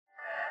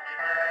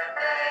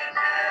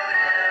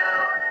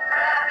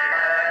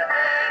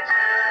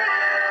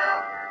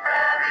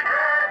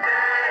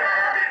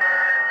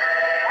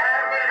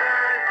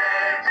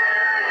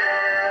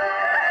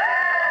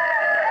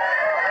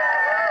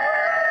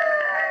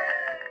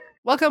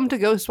Welcome to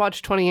Ghost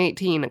Watch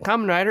 2018, a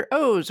Kamen Rider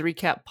O's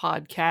recap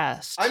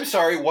podcast. I'm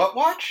sorry, what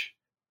watch?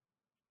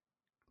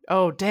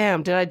 Oh,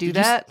 damn, did I do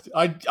that?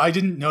 I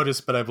didn't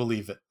notice, but I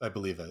believe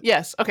it.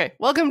 Yes, okay.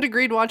 Welcome to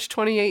Greed Watch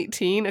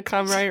 2018, a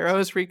Kamen Rider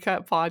O's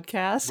recap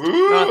podcast.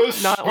 Ooh,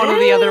 not one of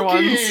the other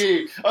ones.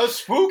 A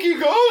spooky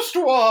Ghost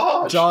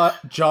Watch!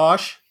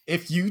 Josh,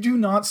 if you do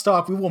not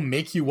stop, we will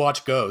make you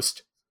watch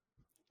Ghost.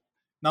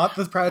 Not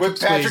the Patrick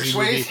Swayze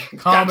movie,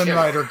 Kamen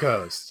Rider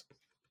Ghost.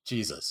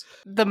 Jesus.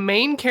 The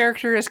main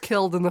character is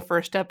killed in the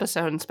first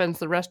episode and spends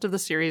the rest of the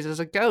series as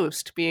a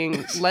ghost,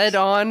 being led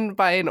on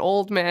by an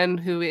old man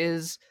who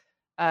is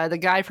the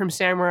guy from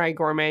Samurai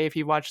Gourmet, if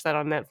you watched that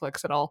on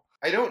Netflix at all.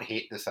 I don't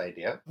hate this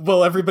idea.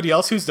 Well, everybody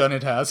else who's done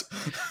it has.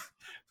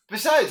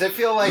 Besides, I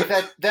feel like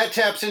that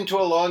taps into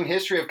a long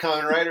history of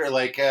Kamen Rider,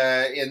 like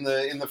in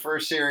the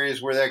first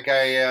series where that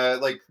guy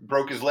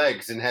broke his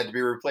legs and had to be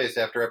replaced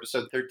after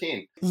episode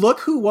 13.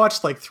 Look who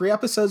watched like 3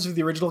 episodes of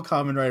the original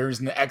Kamen Rider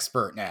is an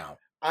expert now.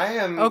 I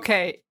am...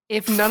 Okay,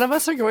 if none of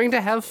us are going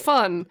to have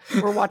fun,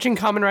 we're watching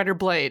Kamen Rider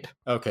Blade.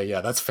 Okay, yeah,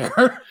 that's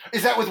fair.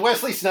 Is that with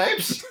Wesley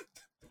Snipes?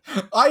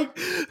 I'm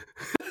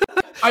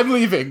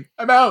leaving.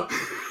 I'm out.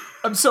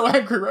 I'm so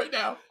angry right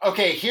now.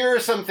 Okay, here are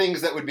some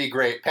things that would be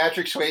great.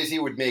 Patrick Swayze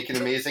would make an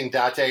amazing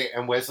Date,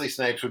 and Wesley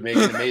Snipes would make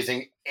an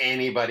amazing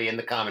anybody in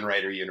the Kamen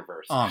Rider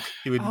universe. Ankh.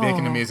 He would make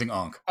an amazing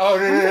Ankh. Oh,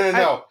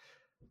 no.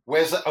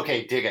 Wesley,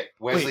 okay, dig it.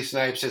 Wesley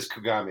Snipes is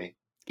Kugami.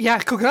 Yeah,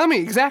 Kugami,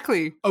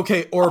 exactly.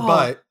 Okay,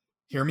 but,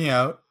 hear me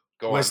out.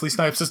 Wesley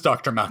Snipes is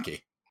Dr.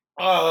 Maki.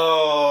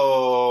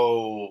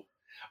 Oh,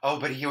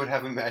 but he would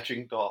have a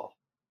matching doll.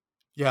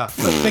 Yeah,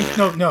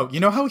 but no. You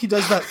know how he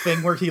does that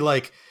thing where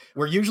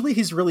where usually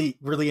he's really,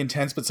 really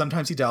intense, but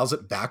sometimes he dials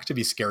it back to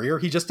be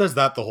scarier? He just does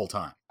that the whole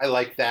time. I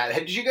like that.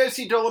 Did you guys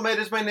see Dolemite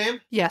Is My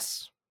Name?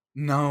 Yes.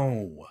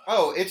 No.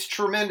 Oh, it's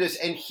tremendous,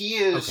 and he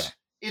is... Okay.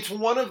 It's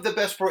one of the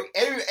best...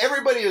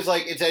 Everybody is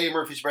like, it's Eddie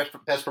Murphy's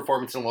best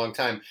performance in a long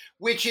time,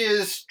 which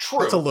is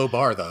true. It's a low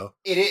bar, though.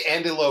 It is,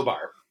 and a low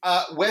bar.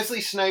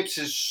 Wesley Snipes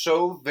is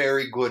so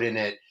very good in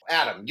it.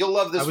 Adam, you'll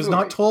love this movie. I was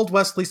not told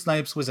Wesley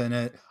Snipes was in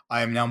it.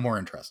 I am now more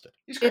interested.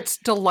 It's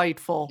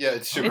delightful. Yeah,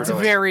 it's super delightful.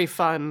 Very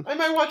fun. I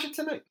might watch it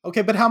tonight.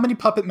 Okay, but how many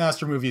Puppet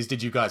Master movies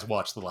did you guys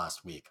watch the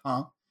last week,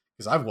 huh?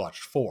 Because I've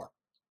watched 4.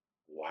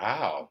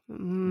 Wow.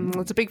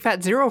 It's a big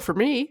fat 0 for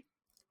me.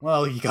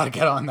 Well, you gotta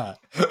get on that.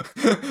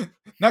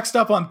 Next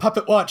up on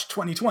Puppet Watch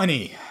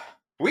 2020.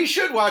 We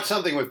should watch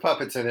something with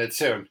puppets in it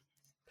soon.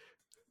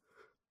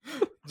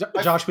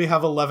 Josh, we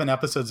have 11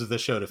 episodes of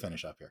this show to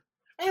finish up here.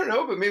 I don't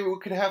know, but maybe we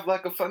could have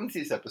like a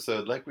funsies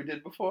episode like we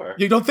did before.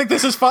 You don't think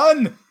this is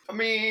fun? I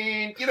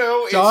mean,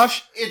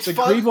 Josh, it's the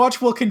fun. Greed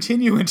Watch will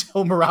continue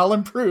until morale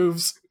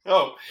improves.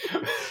 Oh,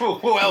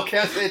 well,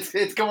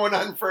 it's going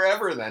on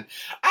forever then.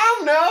 I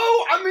don't know.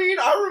 I mean,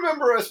 I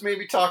remember us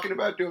maybe talking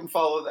about doing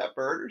Follow That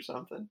Bird or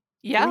something.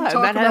 Yeah,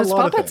 and that has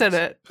puppets in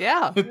it.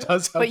 Yeah. It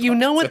does have But you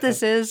know what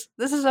puppets this is?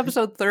 This is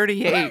episode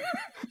 38.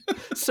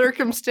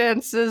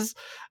 Circumstances,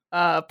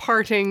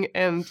 parting,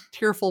 and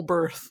tearful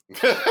birth.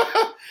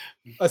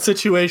 A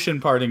situation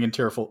parting and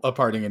tearful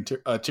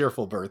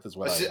birth is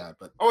what I had.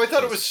 But I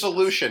thought it was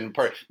solution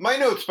part. My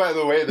notes, by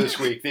the way, this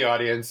week, the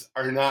audience,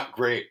 are not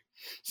great.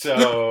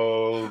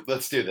 So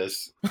let's do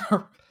this.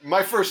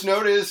 My first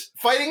note is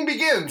fighting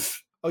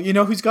begins. Oh, you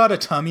know who's got a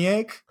tummy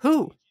ache?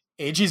 Who?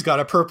 AG's got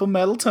a purple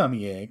metal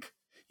tummy ache.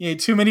 You ate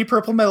too many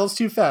purple metals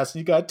too fast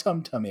and you got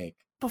a tummy ache.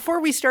 Before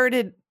we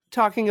started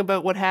talking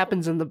about what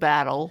happens in the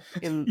battle,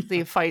 in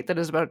the fight that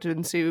is about to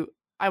ensue,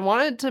 I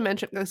wanted to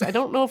mention, because I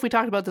don't know if we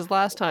talked about this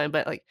last time,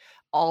 but like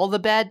all the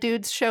bad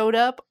dudes showed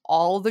up,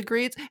 all the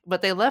greeds,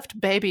 but they left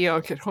Baby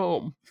Young at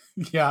home.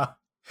 Yeah.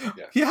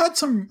 He had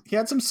some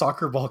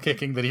soccer ball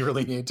kicking that he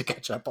really needed to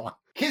catch up on.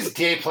 His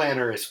day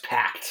planner is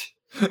packed.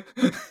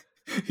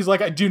 He's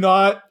like, I do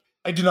not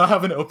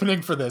have an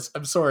opening for this.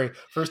 I'm sorry.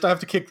 First I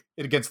have to kick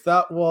it against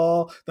that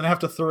wall, then I have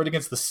to throw it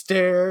against the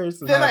stairs.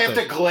 Then I have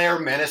to glare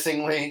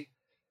menacingly.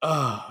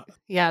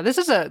 Yeah, this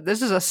is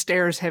a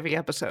stairs heavy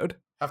episode.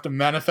 Have to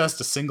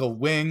manifest a single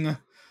wing.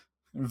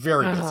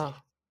 Very busy.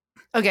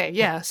 Okay,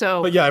 yeah,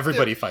 so... But yeah,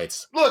 everybody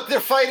fights. Look, they're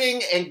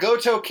fighting, and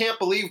Goto can't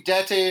believe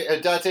Date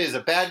is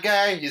a bad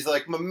guy. He's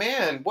like, my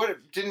man, what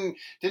didn't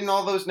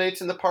all those nights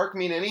in the park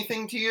mean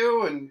anything to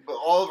you? And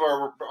all of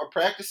our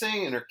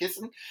practicing and our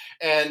kissing?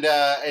 And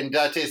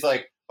Date's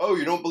like, oh,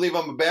 you don't believe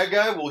I'm a bad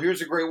guy? Well,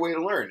 here's a great way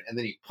to learn. And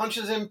then he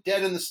punches him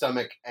dead in the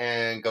stomach,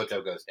 and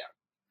Goto goes down.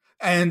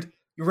 And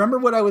you remember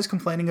what I was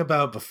complaining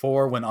about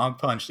before when Ankh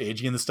punched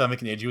Eiji in the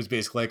stomach, and Eiji was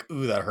basically like,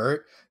 ooh, that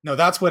hurt? No,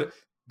 that's what...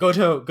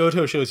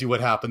 Goto shows you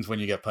what happens when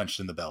you get punched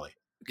in the belly.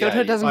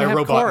 Goto doesn't have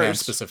Robot cores. Man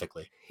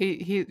specifically.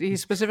 He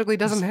specifically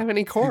doesn't have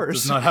any cores.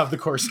 Does not have the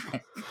core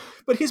strength.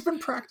 But he's been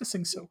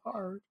practicing so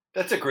hard.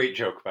 That's a great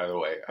joke, by the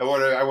way. I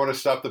want to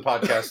stop the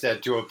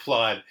podcast to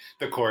applaud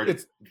the core.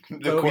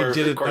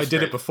 I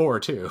did it before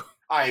too.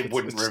 I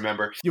wouldn't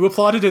remember. You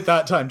applauded it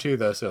that time too,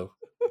 though, so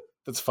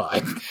that's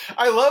fine.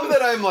 I love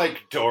that I'm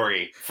like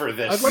Dory for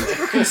this. I love that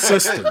you're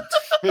consistent.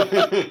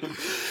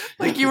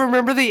 Like you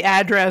remember the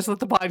address that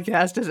the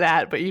podcast is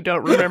at, but you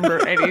don't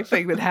remember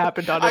anything that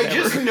happened on it. I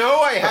just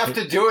know I have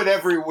to do it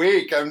every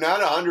week. I'm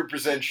not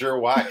 100% sure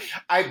why.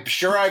 I'm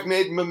sure I've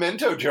made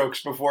memento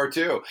jokes before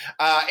too.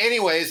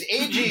 Anyways,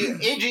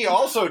 AG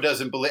also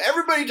doesn't believe.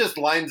 Everybody just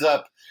lines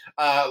up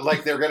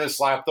like they're gonna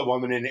slap the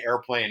woman in an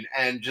airplane,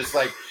 and just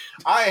like,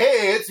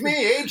 hey, it's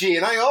me, AG,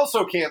 and I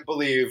also can't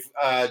believe,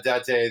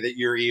 Date, that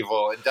you're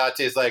evil. And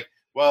Date's like,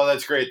 well,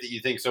 that's great that you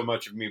think so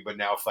much of me, but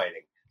now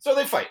fighting. So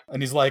they fight.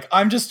 And he's like,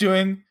 I'm just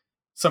doing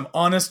some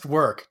honest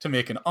work to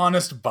make an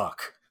honest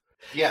buck.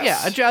 Yes.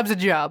 Yeah, a job's a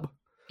job.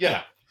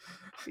 Yeah.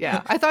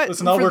 Yeah, I thought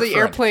Listen, I'll for work the for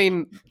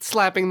airplane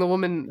slapping the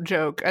woman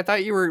joke, I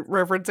thought you were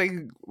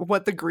referencing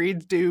what the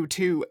Greens do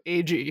to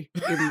AG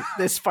in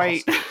this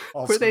fight,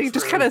 where they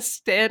just kind of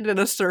stand in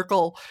a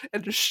circle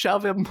and just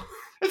shove him.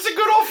 It's a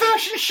good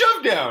old-fashioned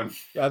shove down.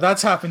 Yeah,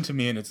 that's happened to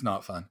me, and it's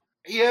not fun.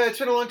 Yeah, it's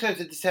been a long time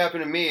since it's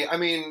happened to me. I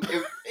mean,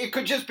 it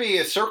could just be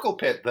a circle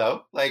pit,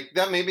 though. Like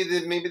that, maybe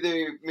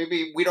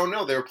we don't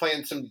know. They were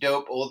playing some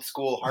dope old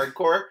school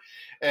hardcore,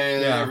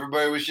 and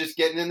everybody was just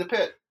getting in the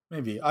pit.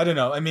 Maybe, I don't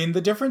know. I mean,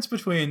 the difference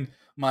between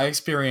my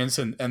experience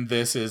and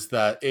this is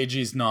that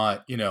AG's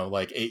not,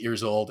 like 8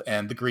 years old,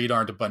 and the Greed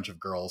aren't a bunch of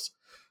girls.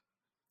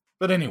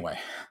 But anyway,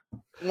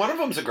 one of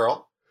them's a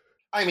girl.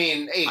 I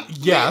mean,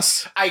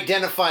 yes,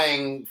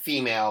 identifying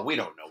female. We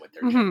don't know what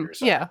their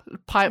genders are. Yeah,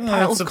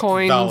 piles of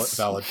coins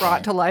valid brought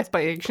point to life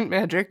by ancient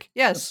magic.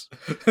 Yes,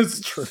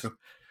 it's true.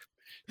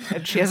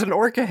 And she has an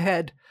orca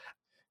head.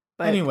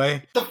 But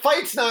anyway, the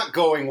fight's not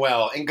going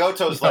well, and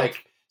Goto's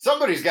like,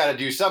 somebody's got to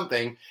do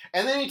something,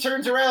 and then he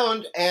turns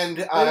around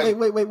and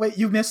wait!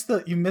 You missed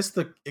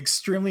the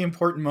extremely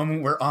important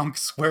moment where Ankh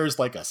swears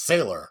like a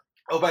sailor.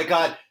 Oh my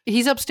god.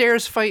 He's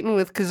upstairs fighting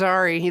with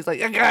Kazari. He's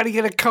like, I gotta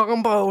get a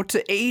combo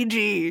to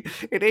AG.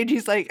 And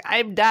AG's like,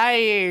 I'm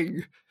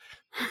dying.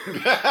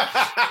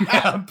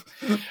 Yep.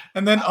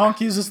 And then Ankh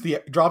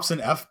drops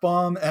an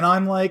F-bomb, and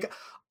I'm like,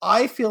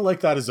 I feel like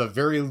that is a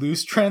very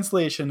loose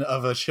translation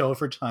of a show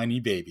for tiny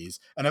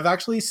babies. And I've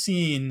actually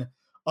seen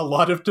a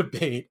lot of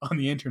debate on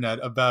the internet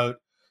about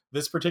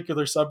this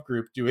particular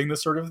subgroup doing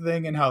this sort of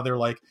thing, and how you're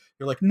like,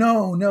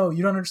 no,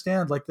 you don't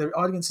understand. Like, the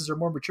audiences are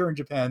more mature in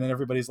Japan, and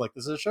everybody's like,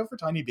 this is a show for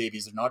tiny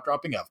babies. They're not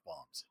dropping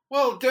F-bombs.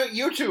 Well,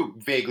 you two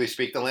vaguely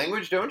speak the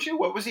language, don't you?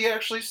 What was he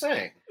actually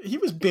saying? He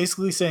was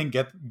basically saying,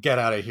 get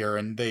out of here.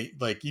 And they,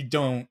 like, you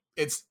don't,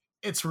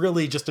 it's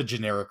really just a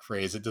generic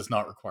phrase. It does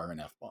not require an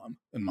F-bomb.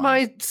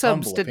 My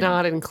subs did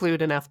not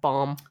include an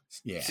F-bomb.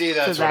 Yeah. See,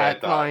 that's what I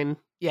thought. Line.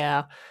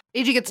 Yeah.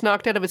 AG gets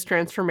knocked out of his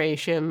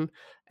transformation,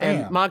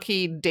 and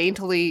Maki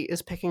daintily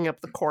is picking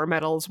up the core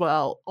medals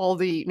while all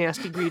the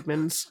nasty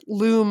greedmans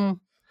loom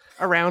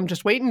around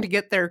just waiting to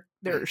get their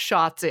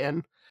shots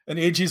in. And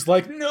AG's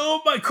like,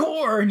 no, my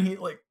core! And he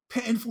like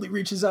painfully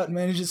reaches out and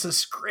manages to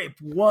scrape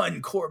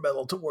one core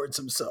medal towards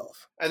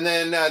himself. And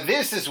then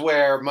this is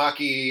where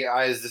Maki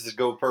eyes this is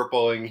go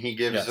purple, and he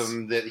gives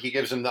him the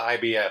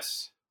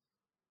IBS.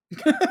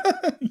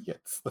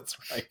 Yes, that's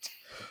right.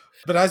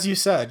 But as you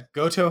said,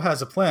 Goto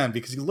has a plan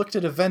because he looked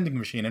at a vending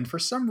machine, and for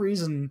some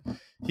reason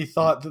he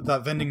thought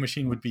that vending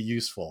machine would be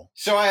useful.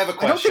 So I have a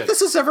question. I don't think this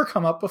has ever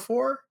come up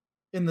before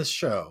in this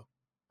show.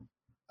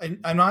 I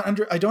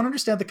don't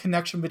understand the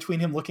connection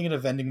between him looking at a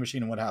vending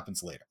machine and what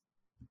happens later.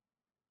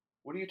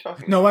 What are you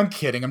talking about? No, I'm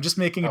kidding. I'm just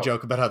making a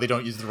joke about how they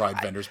don't use the ride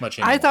vendors much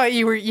anymore. I thought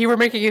you were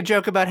making a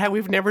joke about how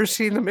we've never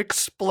seen them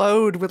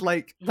explode with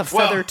like the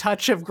feather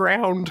touch of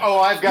ground.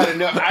 Oh, I've got to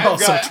know.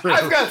 I've True.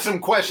 got some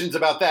questions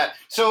about that.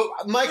 So,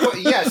 Michael,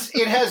 yes,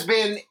 it has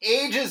been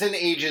ages and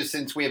ages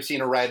since we have seen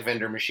a ride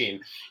vendor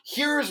machine.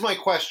 Here's my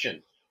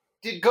question.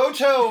 Did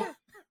Goto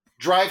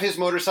drive his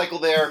motorcycle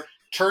there,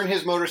 turn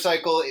his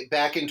motorcycle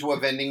back into a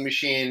vending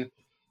machine,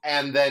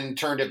 and then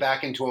turned it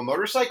back into a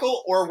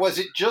motorcycle, or was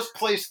it just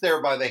placed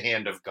there by the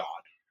hand of God?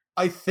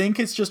 I think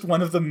it's just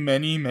one of the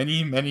many,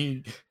 many,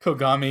 many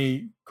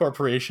Kogami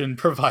Corporation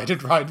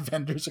provided ride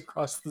vendors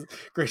across the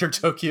greater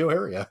Tokyo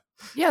area.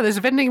 Yeah, there's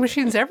vending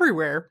machines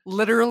everywhere.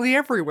 Literally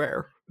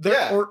everywhere.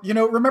 Or,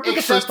 remember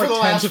Except the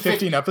first 10 to 15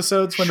 50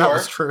 episodes when that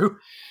was true?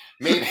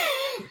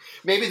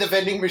 Maybe the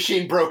vending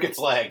machine broke its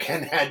leg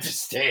and had to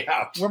stay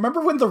out.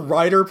 Remember when the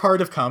rider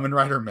part of Kamen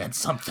Rider meant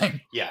something?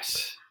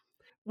 Yes.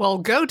 Well,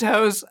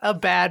 Goto's a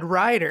bad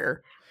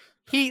rider.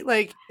 He,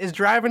 is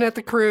driving at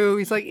the crew.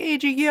 He's like,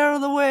 AG, get out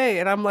of the way.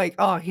 And I'm like,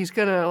 oh, he's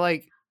gonna,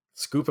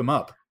 scoop him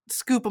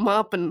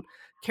up and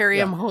carry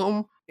him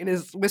home in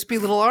his wispy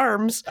little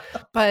arms.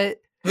 But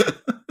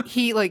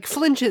he,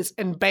 flinches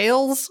and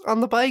bails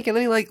on the bike, and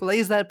then he,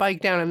 lays that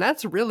bike down. And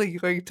that's really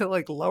going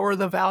to, lower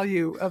the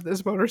value of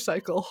this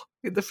motorcycle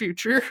in the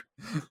future.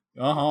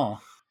 Uh-huh.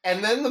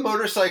 And then the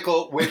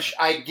motorcycle, which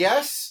I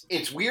guess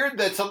it's weird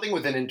that something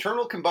with an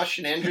internal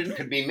combustion engine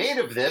could be made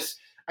of this.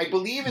 I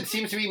believe it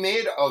seems to be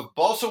made of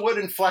balsa wood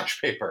and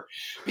flash paper,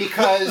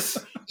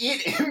 because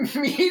it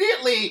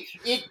immediately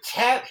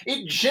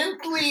it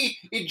gently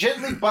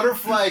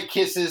butterfly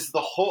kisses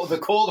the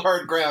cold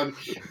hard ground,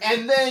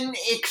 and then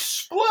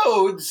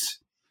explodes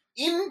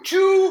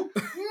into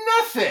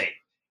nothing.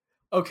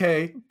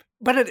 Okay,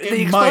 But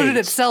the explosion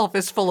itself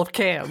is full of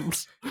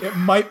cans. It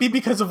might be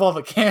because of all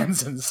the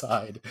cans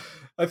inside.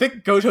 I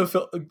think Goto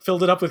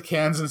filled it up with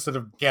cans instead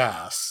of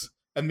gas.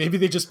 And maybe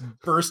they just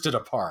burst it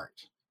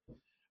apart.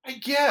 I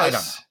guess. I don't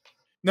know.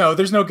 No,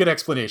 there's no good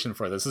explanation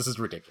for this. This is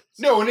ridiculous.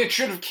 No, and it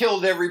should have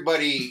killed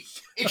everybody.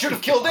 It should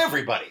have killed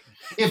everybody.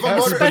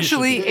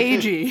 Especially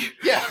AG.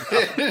 Yeah.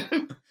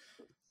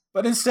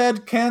 But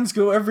instead, cans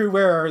go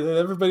everywhere.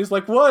 Everybody's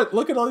like, what?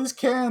 Look at all these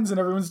cans. And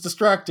everyone's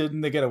distracted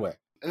and they get away.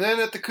 And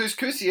then at the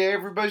Couscousier,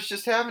 everybody's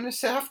just having a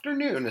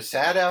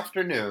sad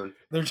afternoon.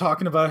 They're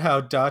talking about how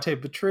Date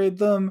betrayed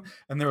them,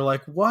 and they're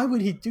like, why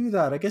would he do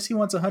that? I guess he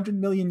wants 100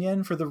 million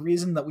yen for the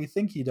reason that we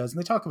think he does.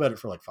 And they talk about it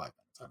for like 5 minutes.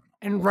 I don't know.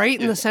 And right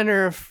in the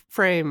center of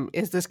frame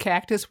is this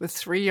cactus with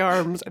 3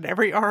 arms, and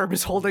every arm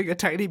is holding a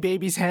tiny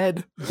baby's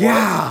head.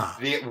 Yeah.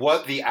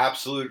 What the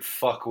absolute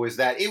fuck was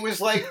that? It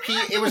was like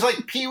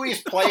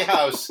Peewee's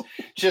Playhouse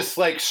just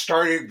like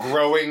started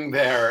growing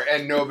there,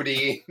 and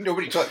nobody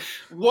told.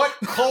 What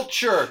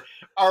culture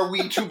are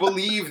we to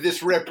believe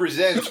this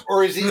represents,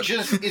 or is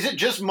it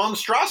just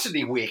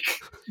Monstrosity Week?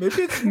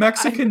 Maybe it's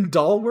Mexican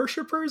doll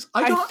worshippers.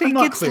 I think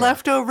it's clear.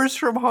 Leftovers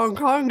from Hong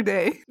Kong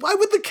Day. Why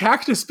would the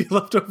cactus be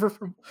leftover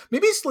from?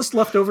 Maybe it's just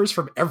leftovers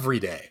from every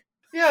day.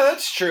 Yeah,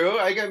 that's true.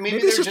 Maybe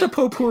it's just a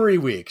potpourri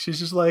week. She's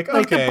just like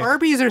okay. The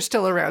Barbies are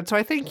still around, so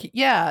I think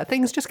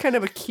things just kind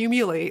of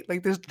accumulate.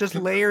 Like there's just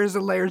layers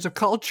and layers of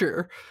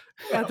culture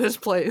at this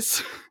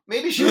place.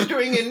 Maybe she was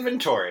doing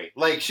inventory.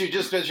 Like she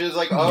was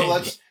like,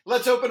 oh,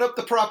 let's open up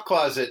the prop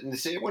closet and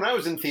see. When I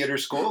was in theater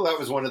school, that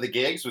was one of the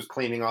gigs, was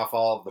cleaning off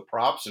all of the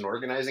props and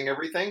organizing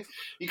everything.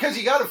 Because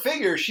you got to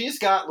figure she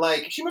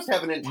must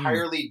have an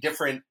entirely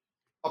different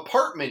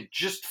apartment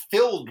just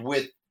filled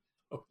with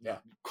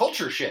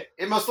culture shit.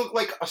 It must look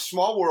like a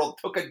Small World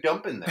took a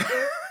dump in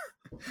there.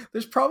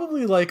 There's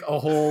probably like a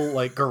whole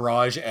like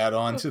garage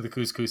add-on to the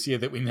Couscousier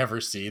that we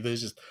never see.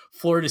 There's just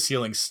floor to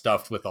ceiling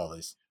stuffed with all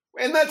this.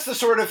 And that's the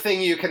sort of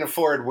thing you can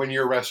afford when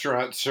your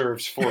restaurant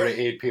serves 4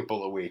 to 8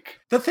 people a week.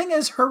 The thing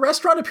is, her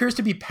restaurant appears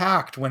to be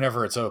packed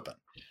whenever it's open.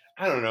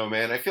 I don't know,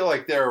 man. I feel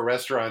like there are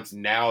restaurants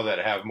now that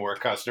have more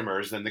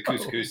customers than the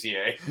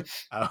Couscousier.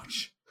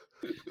 Ouch.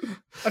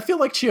 I feel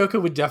like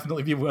Chiyoko would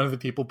definitely be one of the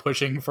people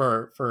pushing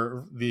for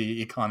the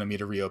economy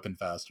to reopen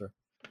faster.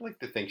 I like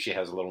to think she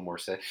has a little more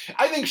say.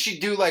 I think she'd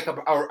do like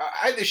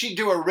she'd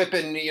do a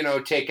ripping,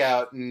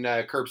 takeout and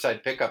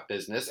curbside pickup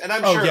business. And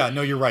I'm sure. Oh yeah,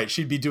 no, you're right.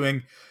 She'd be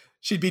doing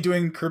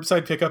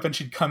curbside pickup, and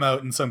she'd come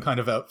out in some kind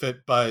of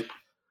outfit, but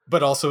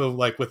also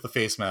like with the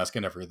face mask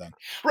and everything.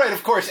 Right,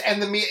 of course.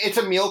 And it's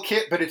a meal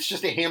kit, but it's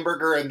just a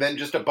hamburger and then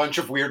just a bunch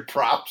of weird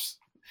props.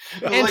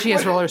 And she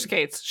has roller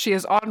skates. She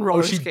is on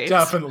roller skates. She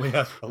definitely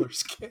has roller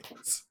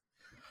skates.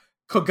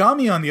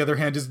 Kogami, on the other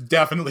hand, is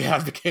definitely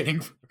advocating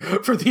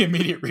for the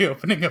immediate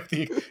reopening of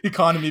the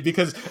economy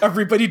because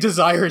everybody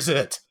desires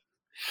it.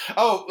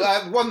 Oh,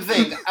 one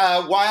thing.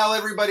 While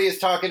everybody is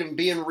talking and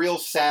being real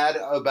sad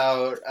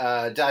about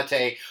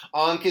Date,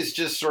 Ankh is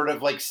just sort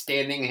of like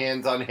standing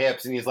hands on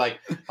hips, and he's like,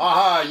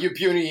 "Haha, you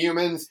puny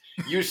humans!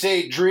 You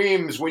say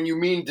dreams when you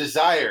mean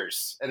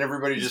desires," and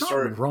everybody just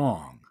sort of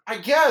wrong. I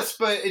guess,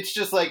 but it's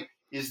just like,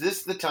 is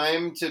this the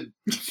time to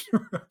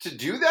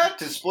do that?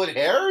 To split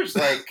hairs?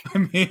 Like, I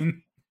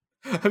mean,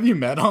 have you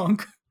met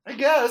Ankh? I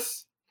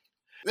guess.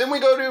 Then we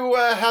go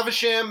to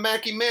Havisham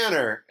Mackie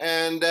Manor,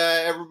 and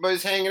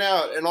everybody's hanging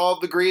out, and all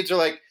of the greeds are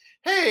like,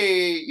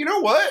 hey, you know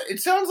what? It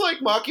sounds like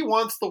Maki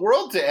wants the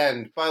world to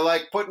end by,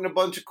 like, putting a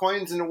bunch of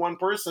coins into one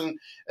person,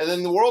 and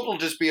then the world will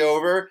just be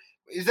over.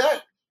 Is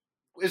that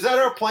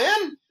our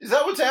plan? Is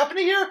that what's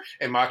happening here?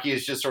 And Maki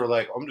is just sort of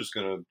like, I'm just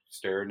going to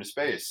stare into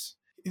space.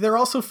 They're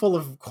also full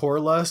of core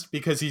lust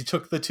because he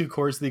took the 2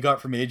 cores that he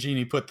got from Eiji and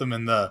he put them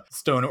in the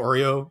stone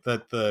Oreo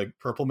that the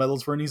purple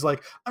medals were. And he's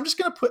like, I'm just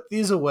going to put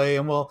these away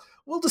and we'll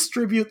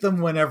distribute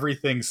them when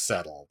everything's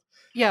settled.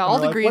 Yeah, all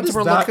the greens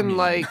were looking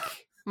like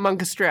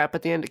Munkustrap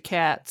at the end of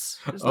Cats.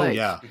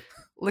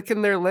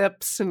 Licking their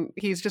lips. And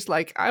he's just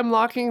like, I'm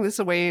locking this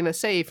away in a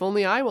safe.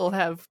 Only I will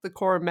have the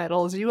core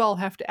medals. You all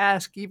have to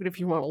ask, even if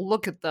you want to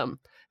look at them.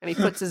 And he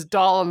puts his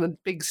doll on the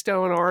big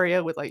stone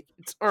Oreo with like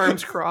its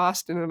arms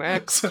crossed and an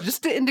X,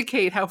 just to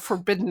indicate how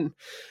forbidden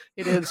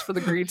it is for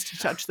the greeds to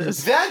touch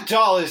this. That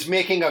doll is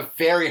making a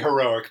very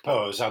heroic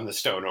pose on the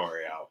stone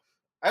Oreo.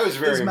 I was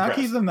very impressed. Is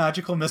Mackie the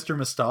magical Mr.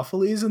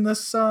 Mistofolees in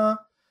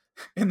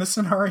this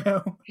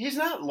scenario? He's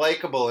not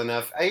likable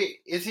enough.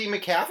 Is he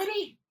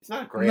McCafferty? It's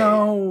not great.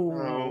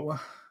 No.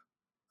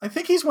 I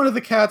think he's one of the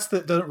cats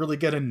that don't really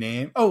get a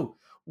name. Oh,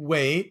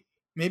 wait.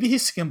 Maybe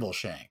he's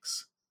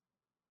Skimbleshanks.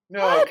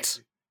 No. What?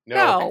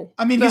 No.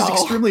 I mean, he's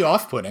extremely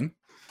off-putting.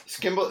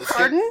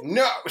 Pardon?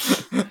 No.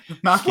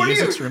 Mackie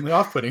is extremely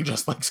off-putting,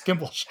 just like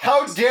Skimbleshanks.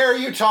 How dare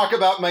you talk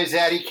about my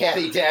zaddy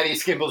catty daddy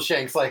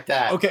Skimbleshanks like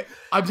that? Okay,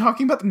 I'm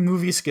talking about the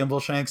movie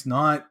Skimbleshanks,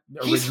 not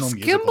original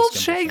musical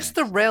Skimbleshanks,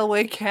 the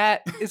railway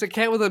cat, is a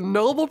cat with a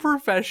noble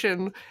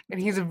profession, and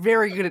he's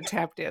very good at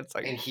tap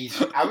dancing. And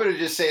I'm going to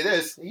just say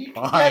this.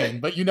 Fine,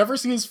 but you never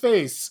see his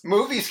face.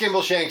 Movie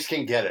Skimbleshanks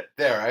can get it.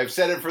 There, I've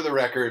said it for the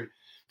record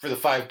for the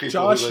 5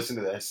 people who listen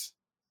to this.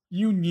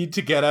 You need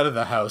to get out of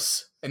the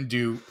house. and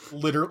do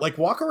like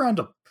walk around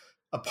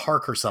a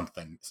park or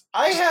something.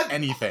 I Just had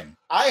anything.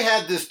 I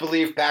had this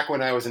belief back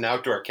when I was an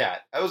outdoor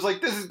cat. I was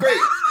like, this is great.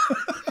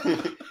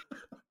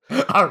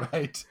 All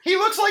right. He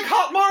looks like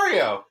Hot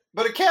Mario,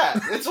 but a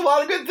cat. It's a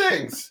lot of good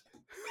things.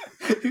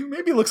 He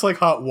maybe looks like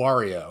Hot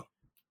Wario.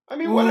 I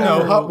mean, Ooh. whatever.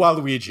 No, Hot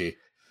Waluigi.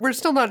 We're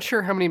still not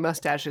sure how many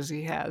mustaches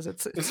he has.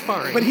 It's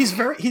fine. But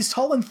he's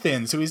tall and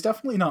thin, so he's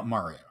definitely not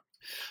Mario.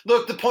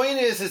 Look, the point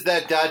is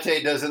that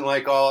Date doesn't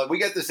like all. We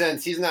get the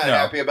sense he's not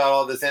happy about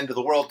all this end of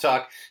the world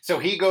talk, so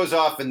he goes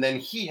off and then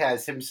he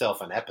has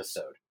himself an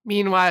episode.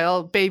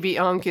 Meanwhile, Baby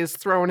Unk is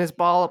throwing his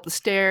ball up the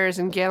stairs,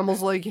 and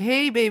Gamel's like,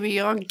 "Hey, Baby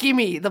Unk,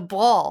 gimme the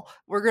ball.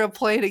 We're gonna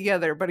play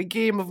together, but a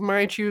game of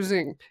my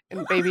choosing."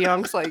 And Baby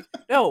Unk's like,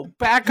 "No,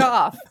 back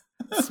off.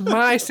 It's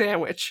my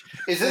sandwich."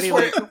 Is this And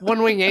where?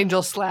 One Wing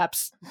Angel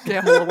slaps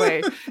Gamel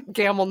away.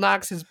 Gamel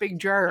knocks his big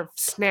jar of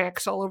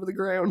snacks all over the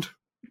ground.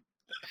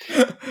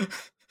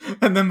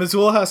 And then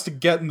Missoula has to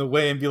get in the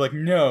way and be like,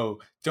 "No,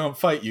 don't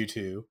fight, you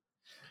two."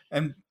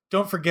 And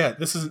don't forget,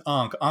 this isn't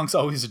Ankh. Ankh's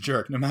always a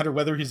jerk, no matter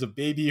whether he's a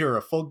baby or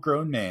a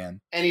full-grown man.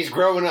 And he's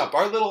growing up.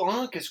 Our little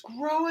Ankh is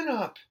growing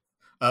up.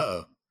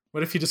 Uh-oh.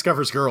 What if he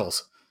discovers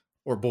girls?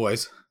 Or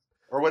boys?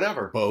 Or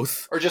whatever.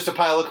 Both? Or just a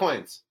pile of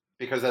coins.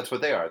 Because that's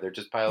what they are. They're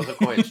just piles of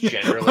coins.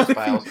 Genderless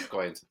piles of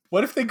coins.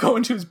 What if they go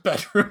into his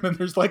bedroom and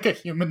there's like a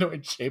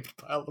humanoid-shaped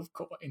pile of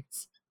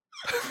coins?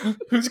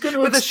 Who's going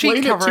to With a explain sheet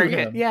it to covering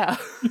him? it, yeah.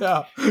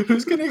 Yeah.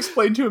 Who's going to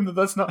explain to him that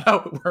that's not how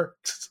it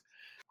works?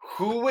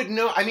 Who would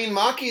know? I mean,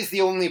 Maki is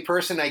the only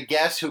person, I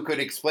guess, who could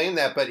explain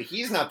that, but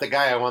he's not the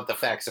guy I want the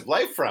facts of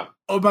life from.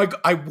 Oh my god,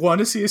 I want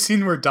to see a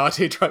scene where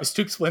Date tries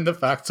to explain the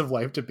facts of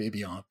life to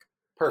Baby Ankh.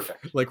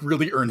 Perfect. Like,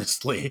 really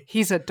earnestly.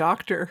 He's a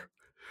doctor.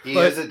 He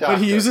is a doctor.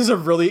 But he uses a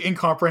really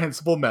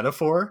incomprehensible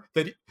metaphor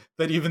that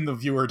even the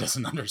viewer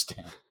doesn't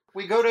understand.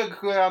 We go to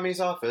Kugami's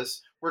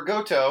office, where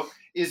Goto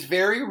is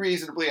very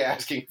reasonably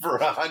asking for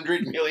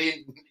 $100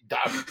 million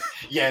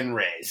yen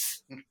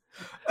raise.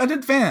 An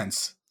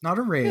advance. Not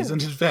a raise,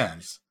 an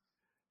advance.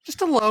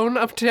 Just a loan,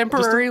 a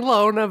temporary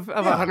loan of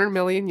 100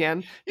 million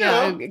yen.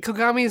 Yeah, and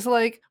Kogami's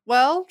like,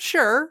 well,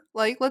 sure.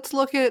 Like, let's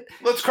look at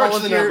Let's crunch all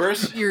of the your,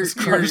 numbers. your, Let's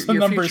your, crunch the your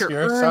numbers future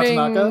here,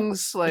 Satonaka,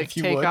 earnings. Like, if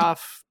you would.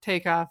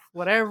 take off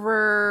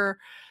whatever.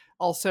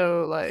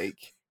 Also,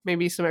 like,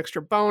 maybe some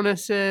extra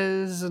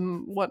bonuses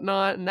and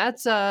whatnot. And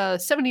that's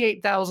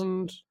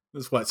 78,000.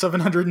 That's what,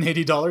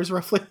 $780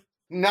 roughly?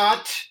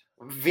 Not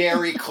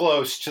very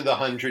close to the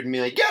 100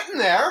 million. Getting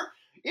there.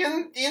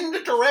 In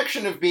the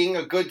direction of being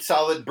a good,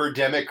 solid,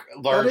 Birdemic,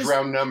 large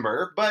round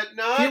number, but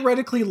not...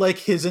 Theoretically, like,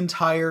 his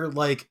entire,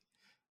 like,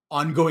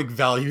 ongoing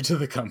value to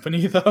the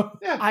company, though.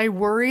 Yeah. I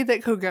worry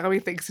that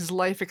Kogami thinks his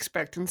life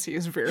expectancy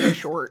is very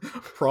short.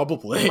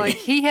 Probably. Like,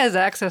 he has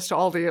access to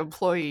all the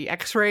employee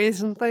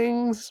x-rays and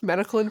things,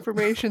 medical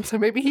information, so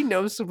maybe he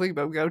knows something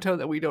about Goto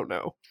that we don't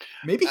know.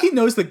 Maybe he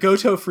knows that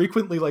Goto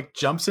frequently, like,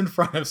 jumps in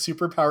front of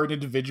superpowered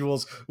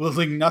individuals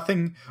wielding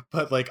nothing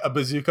but, like, a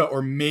bazooka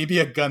or maybe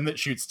a gun that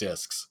shoots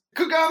discs.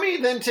 Kugami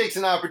then takes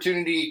an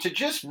opportunity to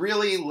just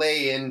really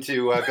lay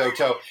into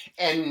Goto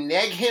and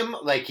neg him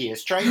like he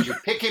is trying to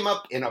pick him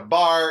up in a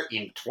bar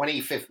in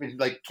 2050,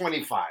 like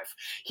 25.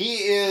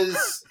 He's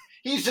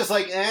just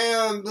like,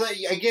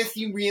 I guess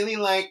you really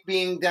like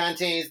being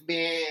Dante's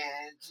bitch.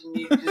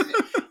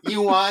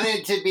 You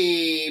wanted to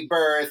be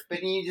birth,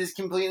 but you just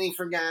completely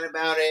forgot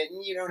about it,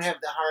 and you don't have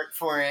the heart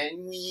for it.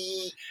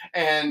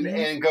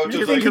 And Goto's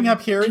You're like, picking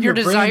up here in your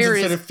brains desire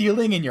instead of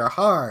feeling in your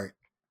heart.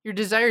 Your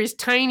desire is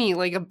tiny,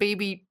 like a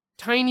baby,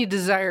 tiny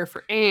desire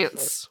for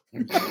ants.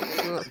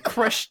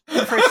 Crushed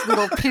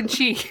little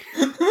pinchy.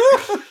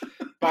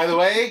 by the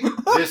way,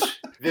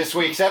 this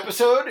week's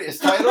episode is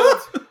titled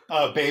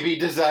 "A Baby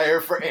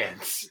Desire for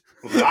Ants."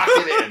 Lock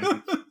it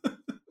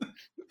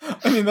in.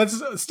 I mean,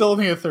 that's still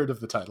only a third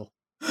of the title.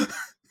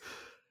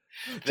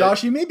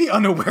 Josh, you may be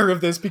unaware of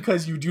this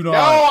because you do not. No,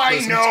 I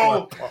listen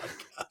know. To our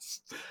podcast.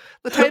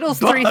 The title's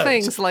three But-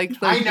 things, like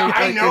the, I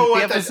know the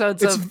what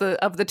episodes it's-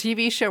 of the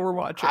TV show we're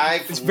watching.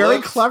 It's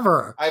very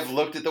clever. I've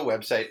looked at the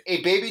website.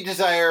 A baby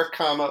desire,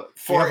 comma,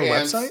 for You have a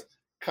ants, website?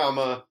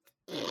 comma,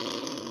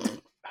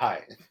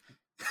 hi.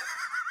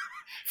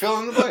 Fill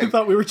in the I blank.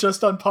 thought we were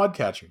just on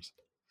Podcatchers.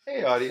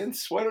 Hey,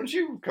 audience, why don't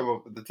you come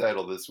up with the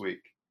title this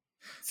week?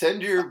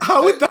 Send your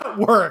How would that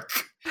work?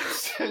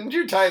 send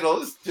your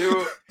titles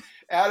to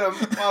Adam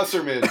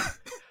Wasserman,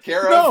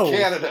 care No. of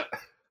Canada.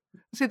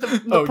 See,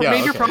 the okay.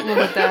 major problem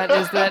with that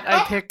is that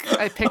I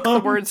pick the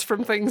words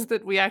from things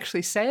that we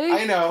actually say.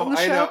 I know, on the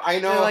I show.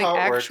 know They're like how it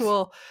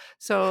actual.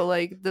 So,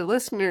 like the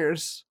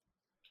listeners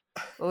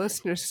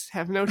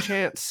have no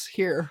chance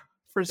here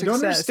for I success.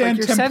 don't understand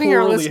like, you're setting our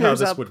temporally how listeners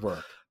this up would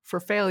work.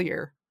 for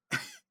failure.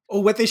 Oh,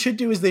 what they should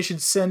do is they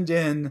should send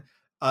in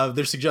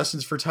their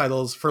suggestions for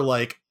titles for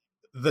like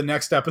the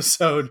next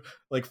episode,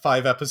 like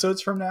 5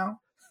 episodes from now,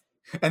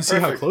 and see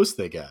how Perfect. close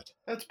they get.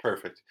 That's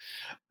perfect.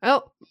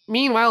 Well,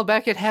 meanwhile,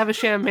 back at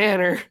Havisham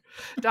Manor,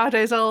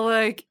 Dante's all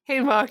like, "Hey,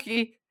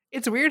 Maki,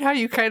 it's weird how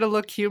you kind of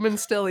look human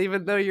still,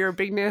 even though you're a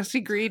big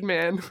nasty greed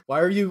man." Why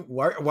are you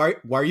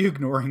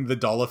ignoring the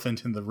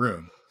Dolephant in the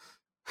room?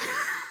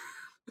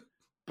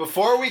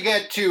 Before we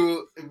get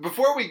to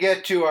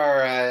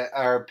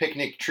our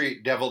picnic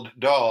treat deviled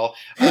doll,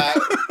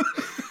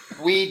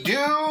 we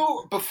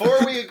do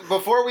before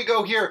we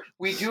go here,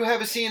 we do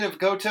have a scene of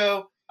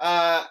Goto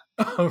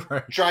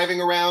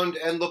driving around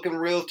and looking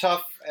real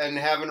tough and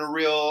having a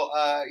real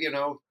a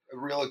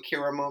real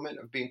Akira moment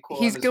of being cool.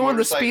 He's going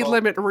the speed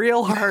limit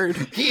real hard.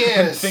 He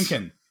is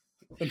thinking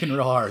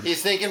real hard.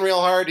 He's thinking real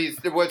hard.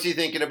 What's he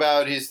thinking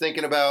about? He's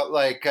thinking about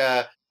like.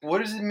 What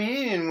does it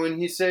mean when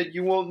he said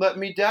you won't let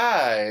me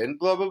die and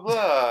blah blah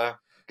blah?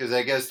 Because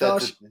I guess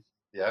that's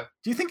yeah.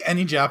 Do you think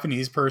any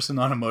Japanese person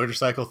on a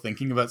motorcycle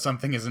thinking about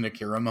something is an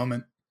Akira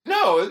moment?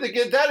 No,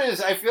 that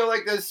is. I feel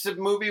like that's a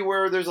movie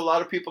where there's a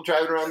lot of people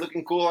driving around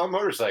looking cool on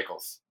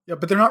motorcycles. Yeah,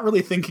 but they're not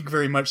really thinking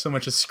very much, so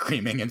much as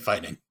screaming and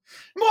fighting.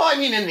 Well, I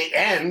mean, in the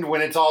end,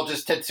 when it's all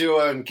just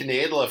Tetsuo and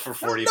Kanedla for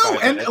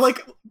 45 minutes.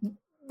 And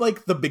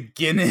like the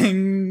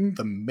beginning,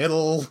 the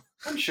middle.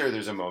 I'm sure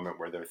there's a moment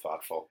where they're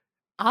thoughtful.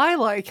 I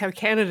like how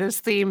Canada's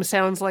theme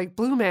sounds like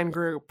Blue Man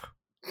Group.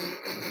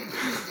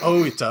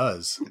 Oh, it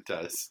does. It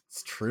does.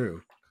 It's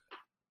true.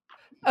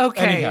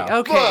 Okay, Anyhow.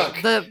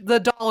 okay. The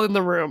doll in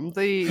the room.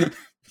 The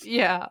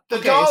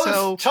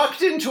doll is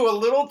tucked into a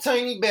little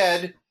tiny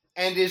bed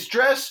and is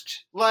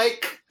dressed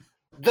like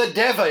the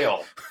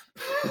devil.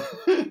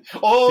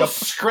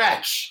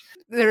 Scratch.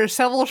 There are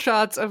several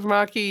shots of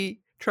Maki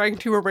trying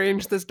to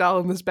arrange this doll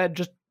in this bed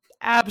just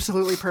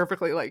absolutely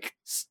perfectly, like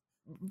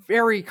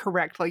very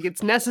correct. Like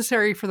it's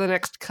necessary for the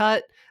next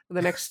cut,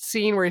 the next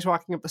scene where he's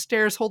walking up the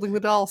stairs holding the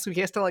doll, so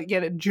he has to like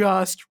get it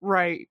just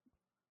right.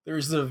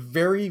 There's a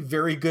very,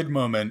 very good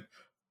moment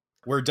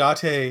where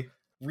Date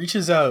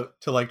reaches out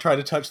to like try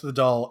to touch the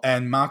doll,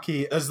 and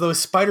Maki, as though his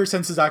spider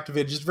sense is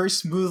activated, just very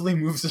smoothly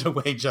moves it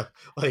away, just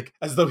like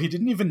as though he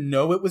didn't even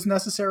know it was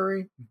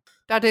necessary.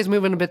 Date's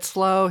moving a bit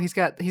slow. He's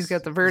got the vertigos.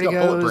 He's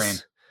got bullet brain.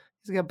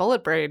 He's got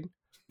bullet brain.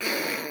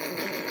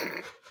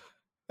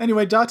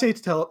 Anyway,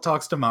 Date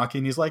talks to Maki,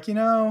 and he's like,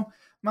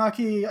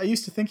 Maki, I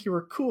used to think you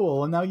were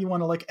cool, and now you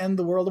want to like end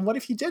the world. And what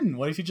if you didn't?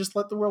 What if you just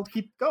let the world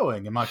keep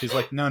going? And Maki's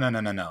like, no.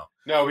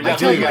 No, we I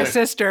killed my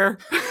sister.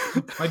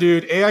 My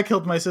dude, A, I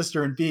killed my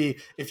sister, and B,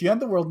 if you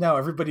end the world now,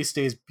 everybody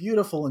stays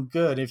beautiful and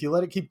good. If you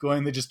let it keep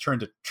going, they just turn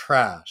to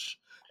trash.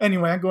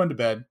 Anyway, I'm going to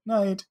bed.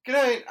 Night. Good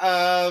night.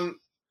 And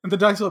the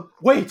Date's like,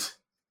 wait,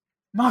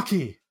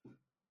 Maki,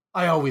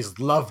 I always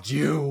loved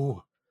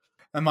you.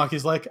 And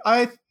Maki's like,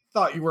 I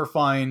thought you were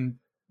fine,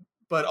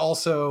 but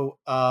also,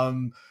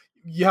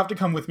 you have to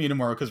come with me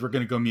tomorrow because we're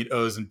going to go meet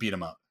Oz and beat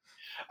him up.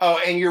 Oh,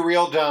 and you're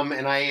real dumb,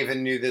 and I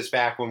even knew this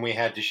back when we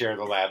had to share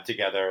the lab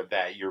together,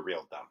 that you're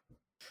real dumb.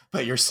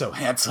 But you're so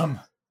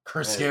handsome.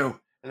 Curse you.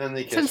 And then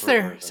they kiss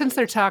since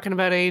they're talking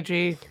about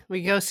AG,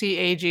 we go see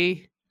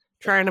AG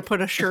trying to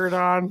put a shirt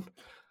on.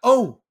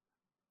 Oh,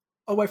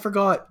 I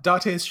forgot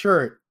Date's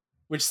shirt,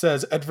 which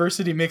says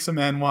 "Adversity makes a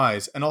man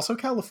wise," and also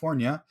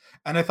California.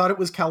 And I thought it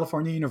was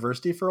California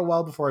University for a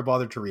while before I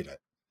bothered to read it.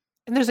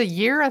 And there's a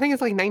year, I think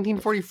it's like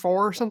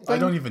 1944 or something. I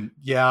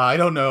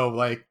don't know.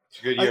 Like, it's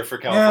a good year for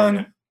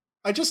California. Man,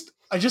 I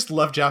just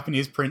love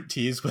Japanese print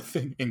tees with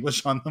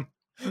English on them.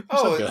 They're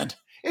so good.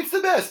 It's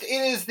the best.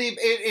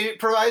 It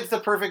provides the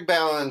perfect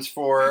balance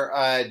for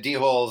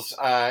D-holes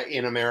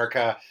in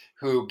America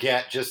who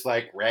get just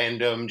like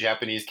random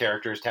Japanese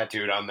characters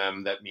tattooed on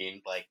them that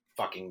mean like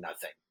fucking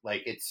nothing.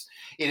 Like it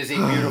is a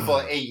beautiful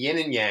a yin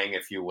and yang,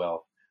 if you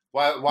will.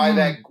 Why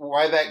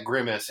that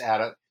grimace,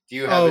 Adam? Do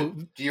you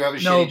have a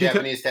shitty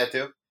Japanese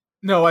tattoo?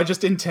 No, I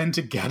just intend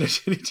to get a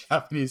shitty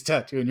Japanese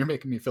tattoo, and you're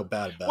making me feel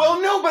bad about it.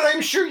 Well, no, but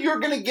I'm sure you're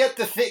going to get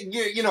the thing.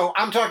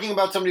 I'm talking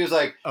about somebody who's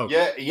like,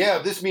 yeah,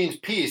 this means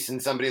peace,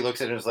 and somebody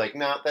looks at it and is like,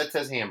 no, that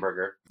says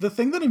hamburger. The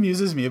thing that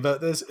amuses me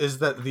about this is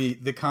that the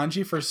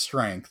kanji for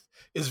strength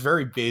is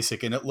very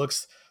basic, and it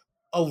looks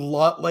a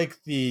lot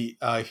like the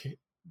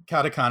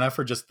katakana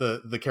for just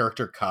the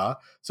character ka.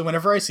 So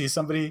whenever I see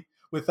somebody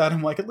with that,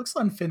 I'm like, it looks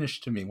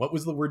unfinished to me. What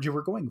was the word you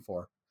were going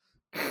for?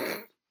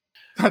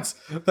 That's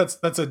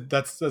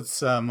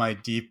my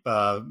deep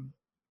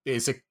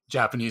basic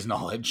Japanese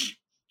knowledge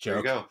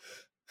joke.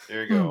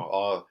 There you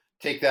go.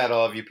 Take that,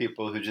 all of you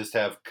people who just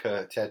have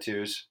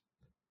tattoos.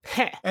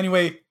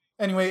 Anyway,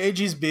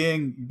 AG's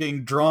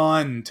being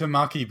drawn to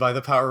Maki by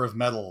the power of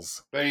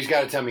metals. But he's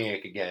got a tummy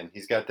ache again.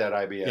 He's got that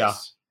IBS. Yeah.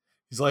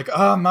 He's like,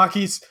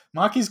 Maki's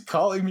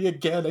calling me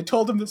again. I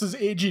told him this is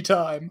AG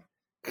time.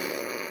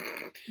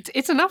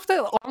 It's enough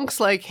that Onk's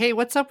like, hey,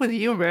 what's up with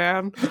you,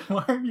 man?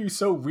 Why are you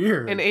so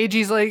weird? And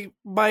AG's like,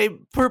 my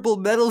purple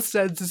metal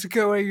sense is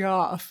going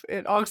off.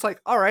 And Onk's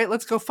like, all right,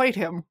 let's go fight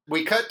him.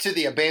 We cut to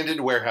the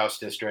abandoned warehouse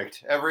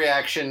district. Every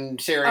action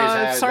series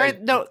has... Sorry,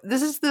 no,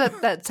 this is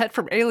that set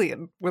from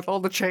Alien with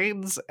all the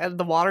chains and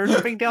the water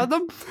dripping down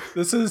them.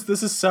 This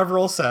is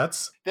several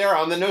sets. They're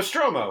on the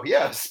Nostromo.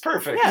 Yes,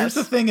 perfect. Yes. Here's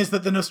the thing is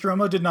that the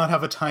Nostromo did not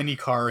have a tiny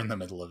car in the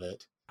middle of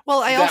it.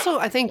 Well,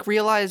 I think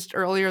realized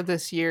earlier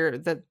this year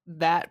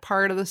that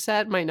part of the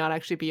set might not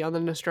actually be on the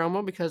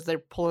Nostromo because they're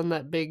pulling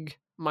that big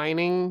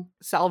mining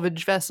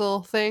salvage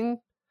vessel thing.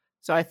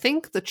 So I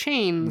think the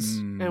chains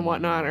and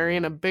whatnot are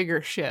in a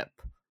bigger ship.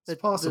 It's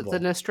possible.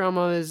 The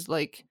Nostromo is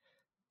like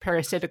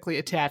parasitically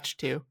attached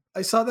to.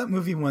 I saw that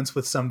movie once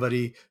with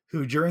somebody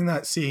who, during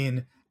that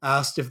scene,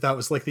 asked if that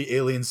was like the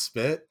alien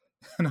spit.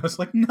 And I was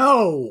like,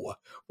 no!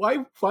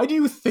 Why do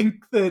you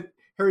think that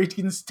Harry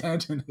Dean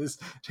Stanton is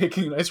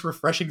taking a nice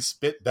refreshing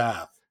spit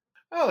bath?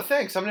 Oh,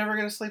 thanks. I'm never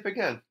going to sleep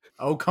again.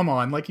 Oh, come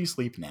on. Like you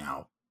sleep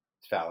now.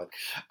 It's valid.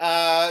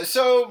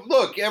 So,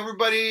 look,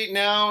 everybody,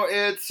 now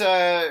it's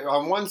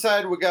on one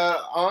side we got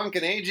Ankh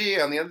and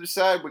Eiji. On the other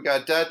side we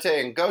got Date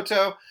and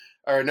Goto.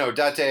 Or no,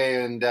 Date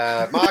and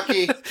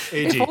Maki.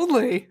 Eiji. If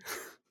only.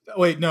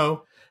 Wait,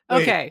 no.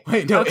 Okay.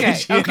 Wait, no. Okay.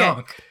 Eiji and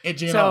Ankh.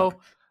 Eiji and So,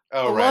 Ankh.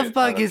 Oh, the right. love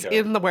bug is Okay.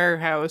 in the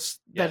warehouse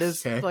that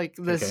Yes. is like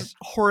this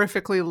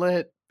horrifically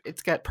lit.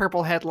 It's got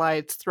purple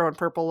headlights, throwing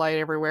purple light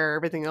everywhere.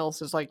 Everything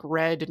else is like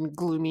red and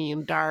gloomy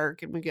and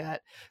dark. And we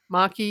got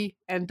Maki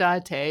and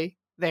Date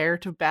there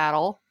to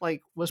battle,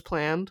 like was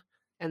planned.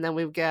 And then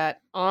we've got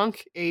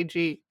Ankh,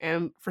 Eiji,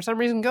 and for some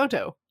reason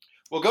Goto.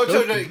 Well,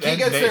 Goto, he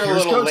gets there a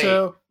Here's little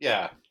Goto. late.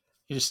 Yeah.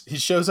 He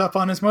shows up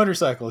on his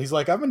motorcycle. He's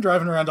like, I've been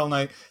driving around all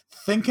night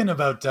thinking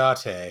about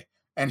Date,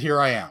 and here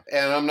I am.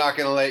 And I'm not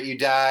going to let you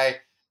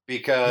die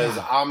because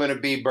Yeah. I'm going to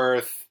be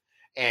birth.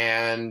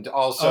 And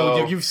also...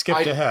 Oh, you've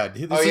skipped ahead.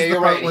 This is you're the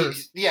part right. where-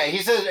 He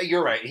says,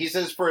 you're right. He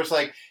says first,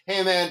 like,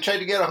 hey, man, tried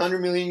to get 100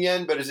 million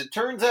yen, but as it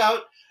turns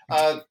out,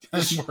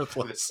 That's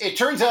worthless. it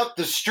turns out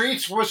the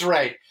Streets was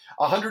right.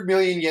 100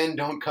 million yen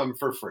don't come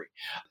for free.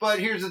 But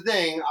here's the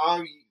thing.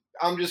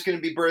 I'm just going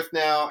to be birthed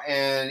now,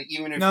 and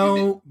even if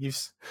No,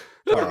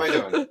 what am I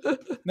doing?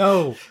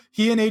 No,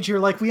 he and Eiji are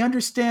like, we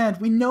understand.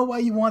 We know why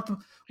you want your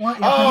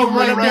Oh, 100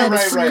 right, million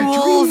right, for right, your right.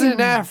 Schools dream,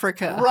 in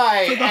Africa.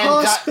 Right. for the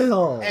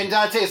hospital. And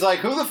Dante's like,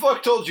 who the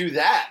fuck told you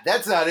that?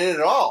 That's not it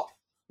at all.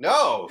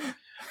 No.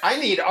 I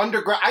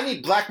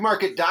need black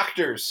market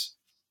doctors.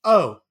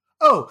 Oh,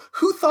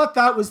 who thought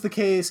that was the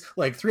case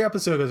like 3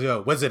 episodes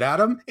ago? Was it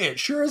Adam? It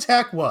sure as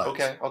heck was.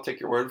 Okay, I'll take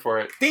your word for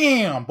it.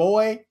 Damn,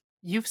 boy.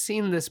 You've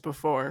seen this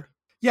before.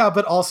 Yeah,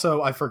 but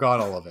also I forgot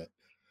all of it.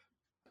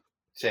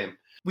 Same.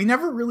 We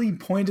never really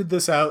pointed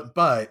this out,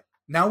 but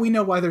now we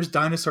know why there's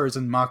dinosaurs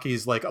in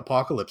Maki's like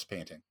apocalypse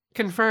painting.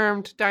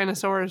 Confirmed.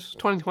 Dinosaurs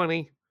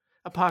 2020.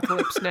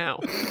 Apocalypse now.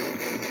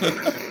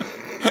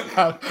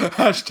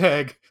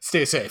 Hashtag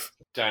stay safe.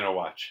 Dino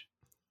Watch.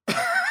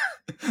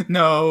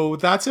 No,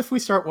 that's if we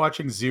start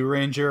watching Zoo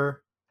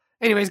Ranger.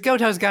 Anyways,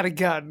 Goto's got a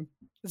gun.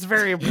 It's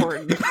very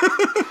important.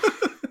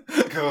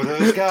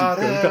 Goto's got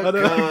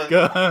a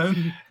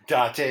gun.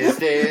 Date's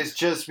days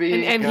just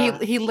begun.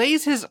 and he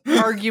lays his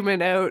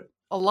argument out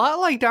a lot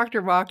like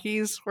Dr.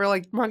 Maki's, where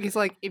like Maki's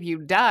like, if you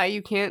die,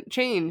 you can't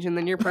change, and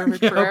then you're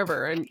perfect Yep.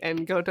 forever.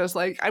 And Goto's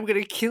like, I'm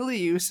gonna kill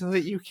you so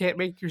that you can't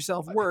make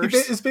yourself worse.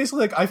 It's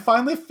basically like, I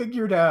finally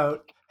figured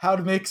out how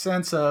to make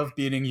sense of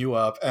beating you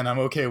up, and I'm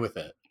okay with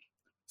it.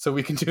 So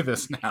we can do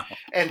this now.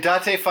 And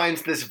Date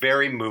finds this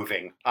very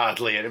moving,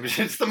 oddly. And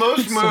it's the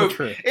most So moved.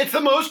 true. It's the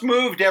most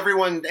moved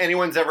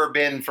anyone's ever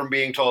been from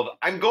being told,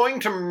 I'm going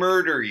to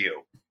murder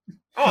you.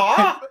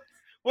 Aw,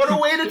 what a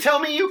way to tell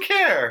me you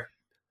care.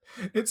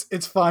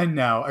 It's fine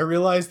now. I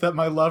realize that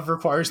my love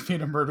requires me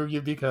to murder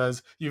you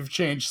because you've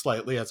changed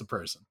slightly as a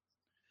person.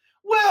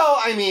 Well,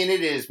 I mean, it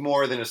is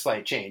more than a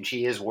slight change.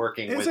 He is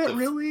working Is with it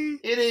really?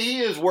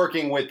 He is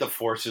working with the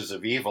forces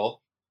of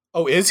evil.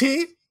 Oh, is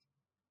he?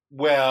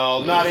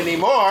 Well, not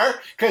anymore,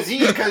 because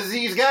he's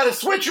got to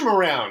switch him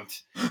around.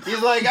 He's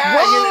like,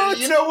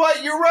 you know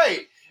what? You're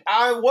right.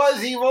 I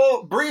was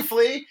evil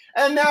briefly,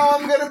 and now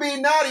I'm going to be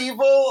not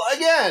evil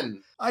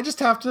again. I just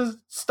have to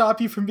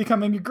stop you from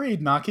becoming a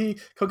greed, Maki.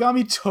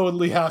 Kogami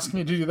totally asked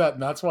me to do that,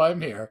 and that's why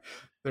I'm here.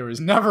 There was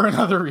never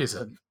another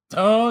reason.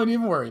 Don't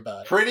even worry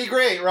about it. Pretty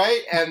great,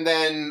 right? And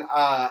then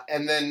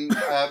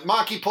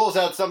Maki pulls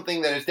out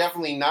something that is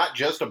definitely not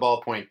just a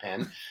ballpoint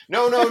pen.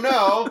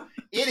 No.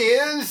 It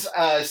is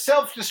a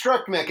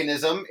self-destruct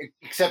mechanism,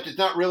 except it's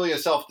not really a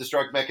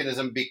self-destruct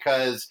mechanism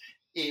because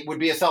it would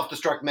be a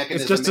self-destruct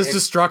mechanism. It's just a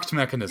destruct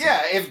mechanism.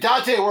 Yeah, if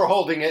Date were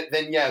holding it,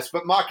 then yes,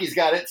 but Maki's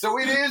got it, so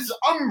it is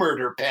a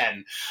murder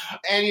pen.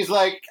 And he's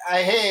like,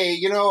 hey,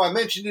 I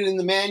mentioned it in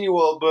the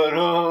manual, but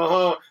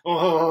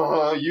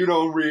you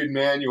don't read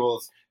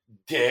manuals,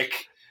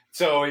 dick.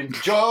 So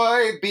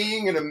enjoy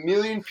being in a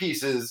million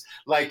pieces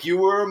like you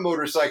were a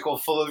motorcycle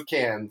full of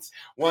cans.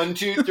 1,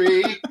 2,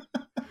 3,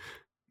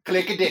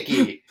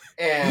 click-a-dicky.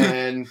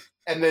 And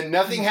then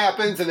nothing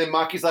happens, and then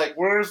Maki's like,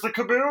 where's the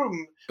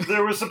kaboom?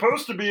 There was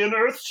supposed to be an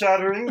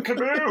earth-shattering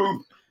kaboom.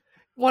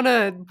 One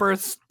of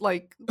Berth's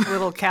like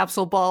little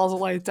capsule balls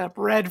lights up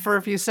red for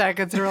a few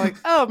seconds, and we're like,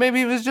 oh,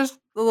 maybe it was just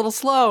a little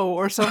slow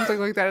or something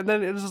like that. And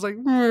then it was just like,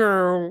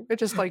 it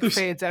just like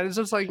fades out. It's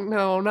just like,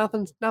 no,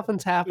 nothing's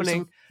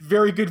happening.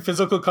 Very good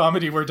physical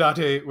comedy where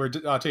Date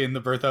in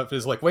the birth outfit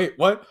is like, wait,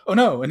 what? Oh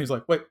no. And he's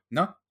like, wait,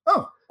 no?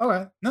 Oh, all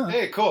right. No.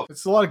 Hey, cool.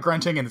 It's a lot of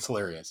grunting and it's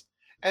hilarious.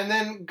 And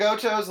then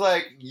Goto's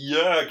like,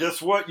 yeah,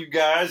 guess what, you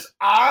guys?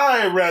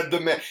 I read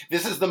the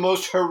This is the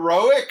most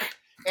heroic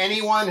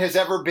anyone has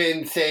ever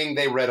been saying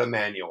they read a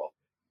manual.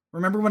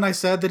 Remember when I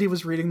said that he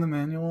was reading the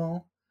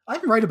manual?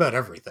 I'm right about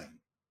everything.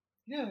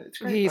 Yeah, it's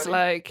great. He's buddy.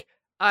 like,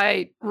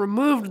 I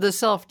removed the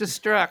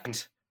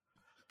self-destruct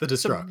The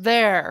destruct. So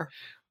there.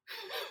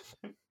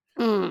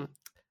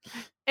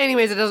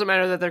 Anyways, it doesn't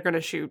matter that they're going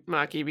to shoot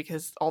Maki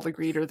because all the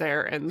greed are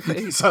there and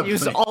they use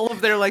all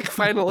of their like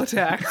final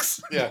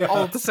attacks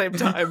all at the same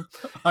time.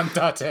 On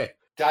Date.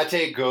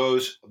 Date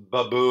goes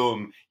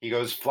ba-boom. He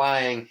goes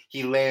flying.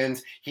 He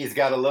lands. He's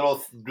got a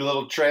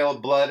little trail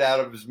of blood out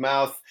of his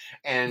mouth.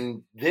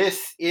 And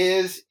this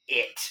is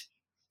it.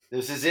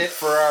 This is it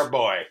for our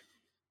boy.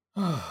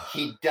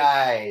 He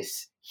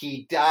dies.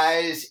 He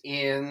dies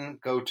in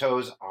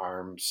Goto's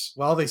arms.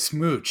 While they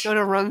smooch.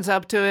 Goto runs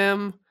up to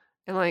him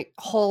and like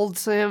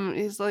holds him.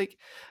 He's like,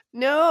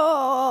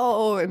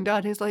 no. And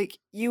Date's like,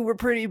 you were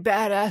pretty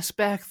badass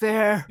back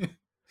there.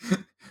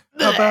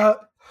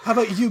 How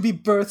about you be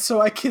birthed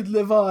so I could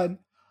live on?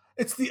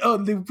 It's the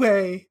only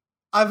way.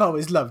 I've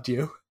always loved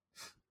you.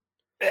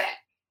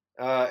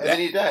 And then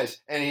he dies,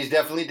 and he's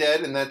definitely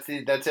dead. And that's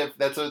it.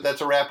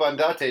 That's a wrap on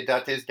Date.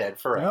 Date's dead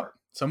forever. Yep.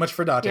 So much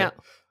for Date. Yeah.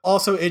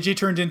 Also, Eiji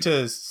turned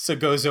into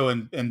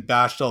Sagozo and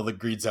bashed all the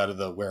greeds out of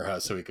the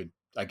warehouse so he could,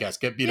 I guess,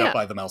 get beat up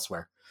by them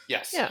elsewhere.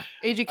 Yes. Yeah.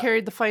 Eiji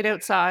carried the fight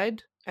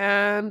outside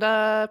and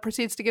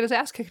proceeds to get his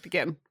ass kicked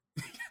again.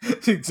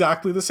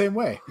 Exactly the same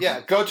way. Yeah,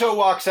 Goto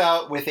walks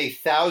out with a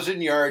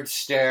 1,000-yard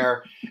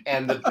stare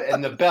and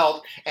the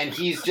belt, and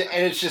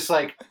it's just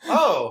like,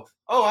 oh,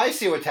 I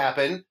see what's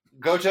happened.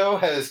 Goto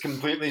has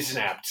completely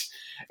snapped,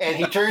 and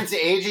he turns to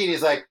Eiji and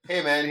he's like,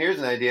 "Hey man, here's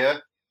an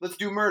idea. Let's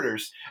do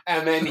murders."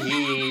 And then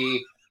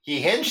he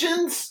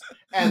henshins,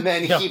 and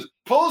then he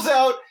pulls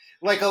out.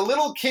 Like a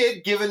little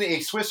kid given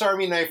a Swiss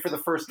Army knife for the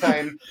first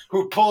time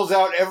who pulls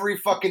out every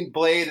fucking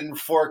blade and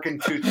fork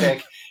and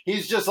toothpick.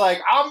 He's just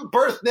like, I'm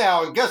birthed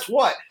now, and guess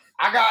what?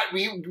 I got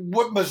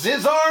my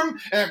Ziz arm,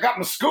 and I got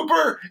my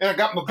scooper, and I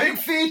got my big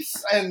feet,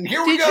 and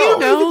here we go. Did you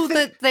know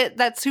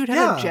that suit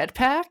had a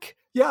jetpack?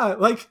 Yeah,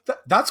 like,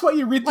 that's why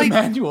you read the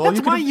manual.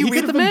 That's why you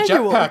read the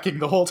manual. Jetpacking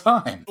the whole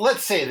time.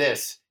 Let's say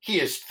this.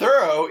 He is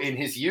thorough in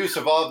his use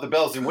of all of the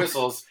bells and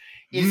whistles.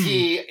 Is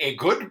he a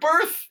good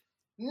birth?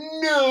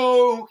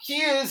 No,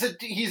 he's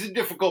a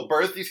difficult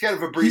birth. He's kind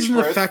of a breech birth.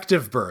 He's an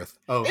effective birth.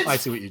 Oh, I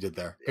see what you did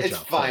there. Good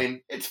job. Fine.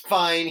 Sorry. It's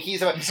fine.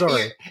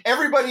 Sorry.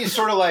 Everybody's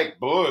sort of like,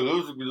 boy,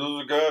 those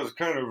guys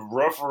kind of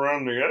rough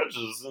around the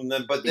edges, and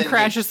then he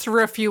crashes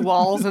through a few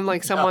walls, and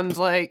like someone's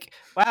like,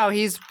 wow,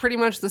 he's pretty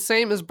much the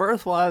same as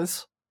Birth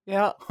was.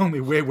 Yeah,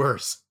 only way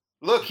worse.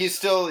 Look, he's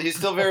still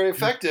very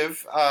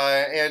effective,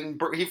 and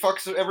he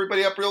fucks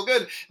everybody up real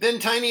good. Then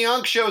Tiny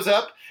Ankh shows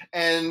up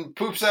and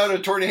poops out a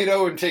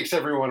tornado and takes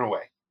everyone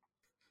away.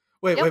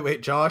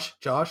 Wait, Josh,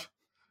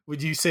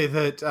 would you say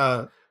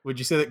that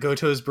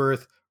Goto's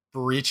birth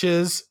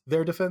breaches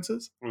their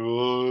defenses? That's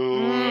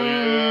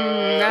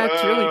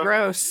really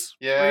gross.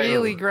 Yeah,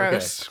 really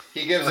gross.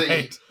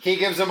 Okay. He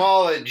gives them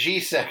all a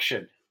G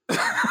section.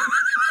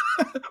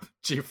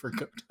 G for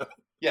Goto.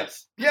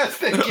 Yes,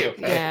 thank you.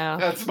 Yeah.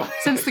 That's my...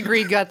 Since the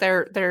greed got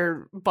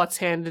their butts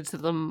handed to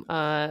them,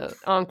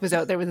 Ankh was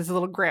out there with his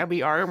little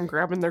grabby arm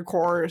grabbing their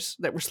cores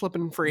that were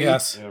slipping free.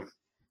 Yes. Yeah.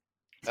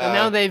 So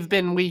now they've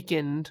been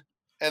weakened.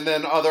 And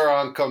then other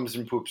Ankh comes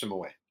and poops him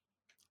away.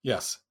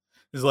 Yes.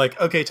 He's like,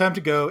 okay, time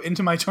to go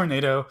into my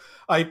tornado.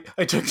 I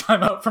took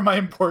time out from my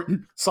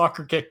important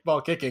soccer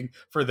kickball kicking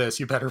for this.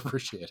 You better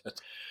appreciate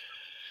it.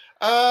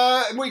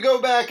 We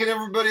go back and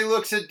everybody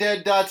looks at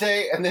dead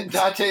Date, and then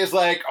Date is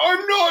like,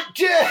 I'm not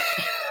dead!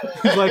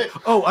 He's like,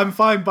 oh, I'm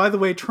fine. By the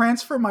way,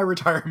 transfer my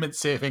retirement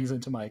savings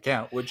into my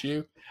account, would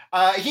you?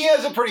 He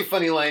has a pretty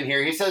funny line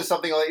here. He says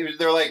something like,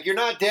 they're like, you're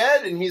not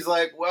dead? And he's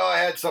like, well, I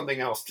had something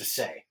else to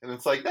say. And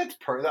it's like, that's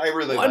I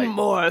really like one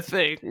more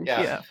thing.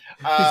 Yeah.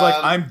 He's like,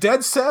 I'm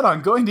dead set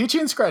on going to Itchy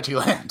and Scratchy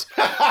Land.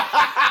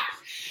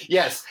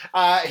 Yes.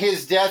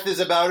 His death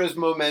is about as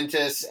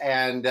momentous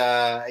and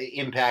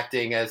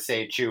impacting as,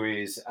 say,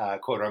 Chewie's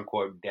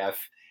quote-unquote death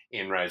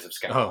in Rise of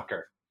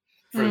Skywalker.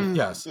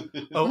 Yes.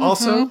 Oh,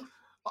 also,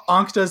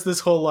 Ankh does this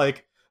whole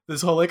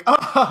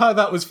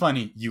that was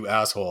funny, you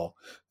asshole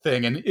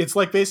thing. And it's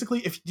like,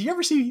 basically, do you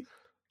ever see,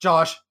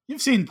 Josh,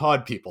 you've seen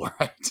Pod People,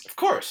 right? Of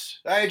course.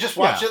 I just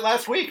watched it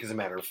last week, as a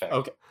matter of fact.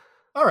 Okay.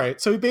 All right.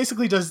 So he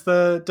basically does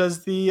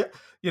the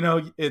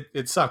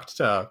it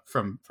sucked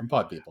from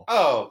Pod People.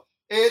 Oh,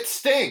 it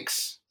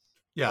stinks.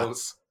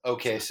 Yes.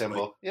 Okay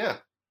symbol. Yeah.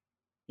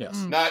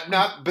 Yes.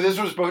 But this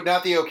was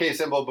not the okay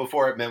symbol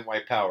before it meant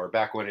white power,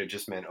 back when it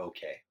just meant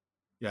okay.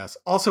 Yes.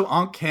 Also,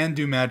 Ankh can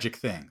do magic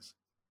things.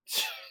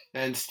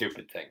 And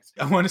stupid things.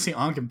 I want to see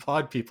Ankh and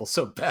Pod People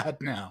so bad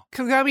now.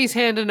 Kagami's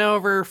handing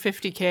over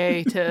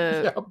 $50K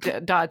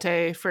to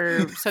Date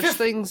for such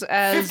things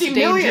as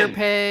danger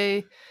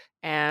pay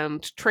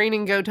and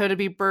training Goto to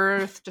be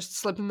birthed, just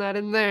slipping that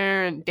in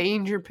there, and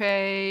danger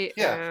pay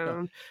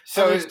and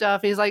other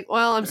stuff. He's like,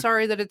 well, I'm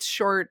sorry that it's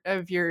short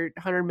of your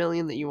 100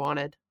 million that you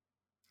wanted.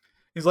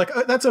 He's like,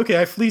 that's okay.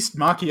 I fleeced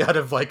Maki out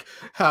of like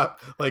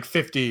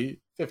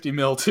 50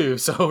 mil too,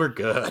 so we're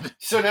good.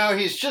 So now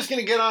he's just going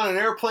to get on an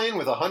airplane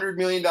with $100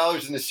 million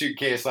in the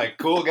suitcase like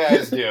cool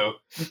guys do.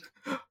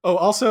 Oh,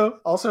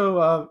 also,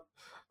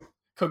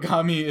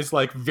 Kogami is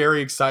like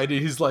very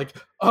excited. He's like,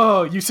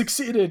 oh, you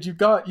succeeded.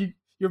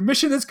 You your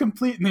mission is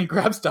complete. And then he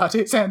grabs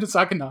Date's hand and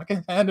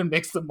Sakanaka's hand and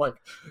makes them like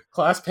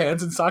clasp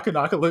hands. And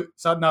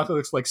Sakanaka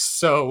looks like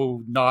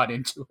so not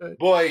into it.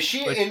 Boy,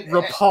 she like,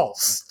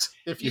 repulsed,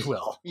 if you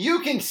will. You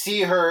can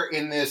see her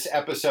in this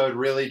episode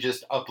really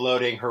just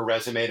uploading her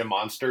resume to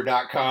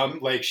monster.com.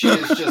 Like, she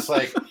is just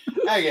like,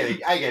 I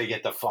gotta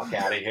get the fuck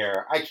out of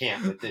here. I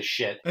can't with this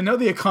shit. I know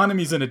the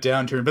economy's in a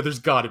downturn, but there's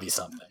got to be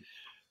something.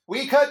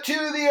 We cut to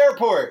the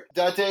airport.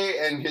 Date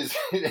and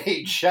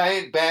a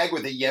giant bag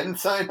with a yen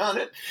sign on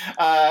it.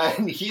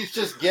 And he's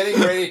just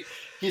getting ready.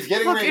 He's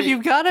getting ready. If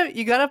you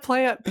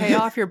gotta pay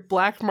off your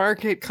black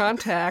market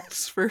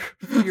contacts for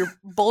your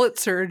bullet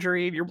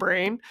surgery in your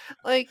brain,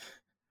 like,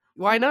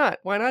 why not?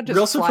 Why not just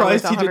real fly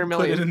surprised with he 100 didn't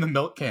million? put it in the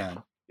milk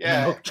can.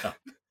 Yeah. The milk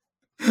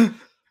jug.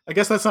 I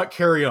guess that's not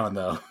carry-on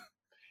though.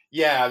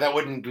 Yeah, that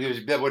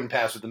wouldn't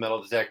pass with the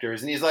metal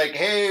detectors. And he's like,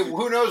 hey,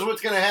 who knows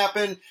what's going to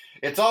happen?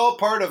 It's all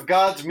part of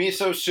God's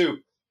miso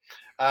soup,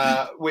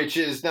 which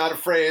is not a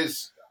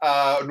phrase,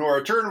 nor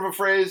a turn of a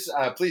phrase.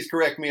 Please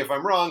correct me if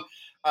I'm wrong.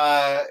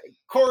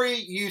 Corey,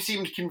 you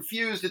seemed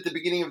confused at the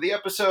beginning of the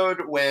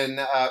episode when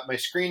my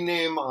screen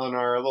name on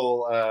our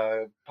little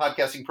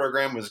podcasting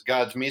program was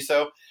God's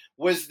miso.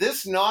 Was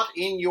this not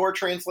in your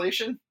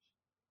translation?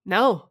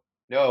 No.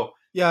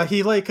 Yeah,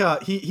 he like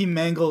he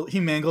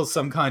mangles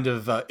some kind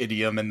of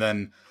idiom, and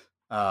then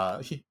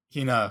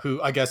Hina,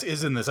 who I guess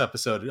is in this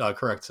episode,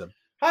 corrects him.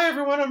 Hi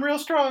everyone, I'm real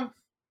strong.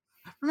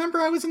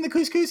 Remember, I was in the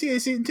Couscousier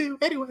scene too.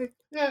 Anyway,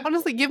 yeah.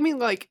 Honestly, give me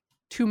like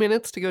 2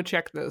 minutes to go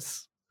check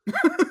this.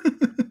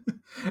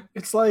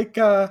 It's like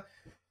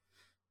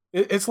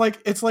it's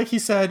like he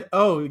said,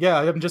 "Oh yeah,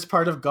 I'm just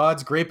part of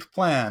God's grape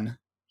plan."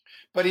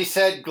 But he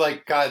said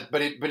like God,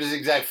 but his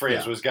exact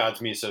phrase was God's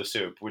miso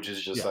soup, which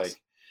is just like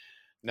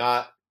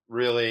not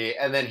really.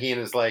 And then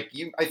Hina's like,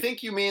 I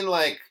think you mean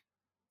like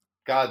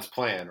God's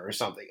plan or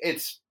something.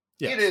 It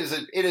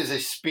is a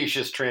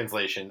specious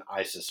translation,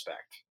 I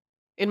suspect.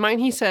 In mine,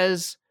 he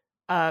says,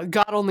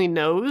 God only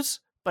knows,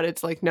 but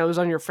it's like nose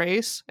on your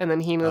face. And then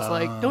Hina's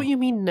like, don't you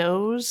mean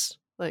nose?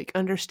 Like,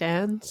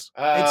 understands?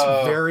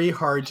 It's very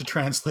hard to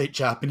translate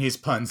Japanese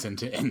puns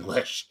into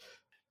English.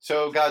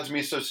 So God's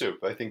miso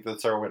soup. I think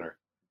that's our winner.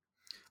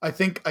 I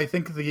think the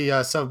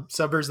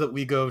subbers that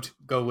we go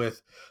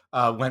with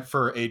went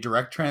for a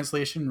direct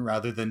translation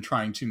rather than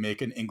trying to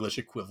make an English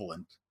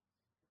equivalent,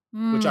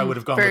 which I would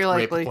have gone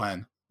with grape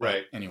plan.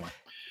 Right. Anyway,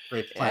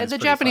 grape plan. The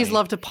Japanese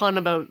love to pun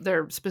about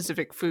their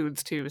specific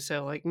foods too,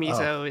 so like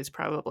miso is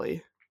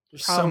probably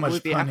so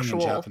much the punning in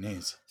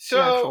Japanese. The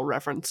actual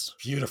reference.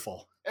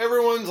 Beautiful.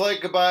 Everyone's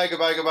like, goodbye,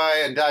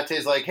 and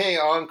Date's like, hey,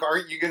 Ankh,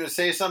 aren't you going to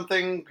say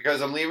something?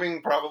 Because I'm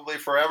leaving probably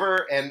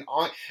forever. And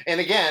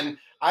again,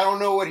 I don't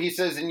know what he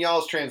says in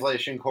y'all's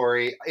translation,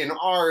 Corey. In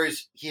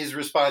ours, his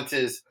response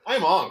is,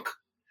 I'm Ankh.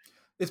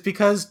 It's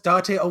because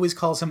Date always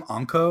calls him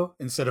Anko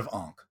instead of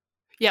Ankh.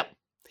 Yep.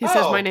 He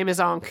says, my name is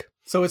Ankh.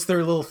 So it's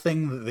their little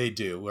thing that they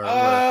do.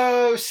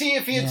 See,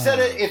 if he had said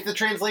it, if the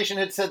translation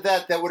had said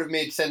that, that would have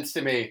made sense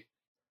to me.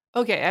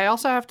 Okay, I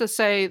also have to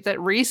say that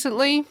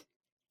recently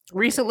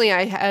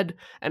I had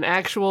an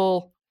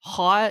actual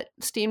hot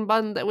steam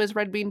bun that was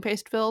red bean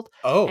paste filled.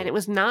 Oh. And it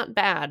was not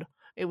bad.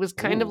 It was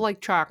kind of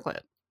like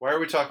chocolate. Why are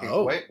we talking?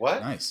 Wait,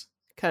 what? Nice.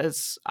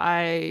 Because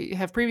I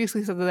have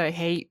previously said that I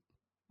hate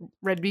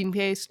red bean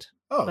paste.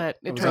 Oh, but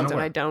it turns out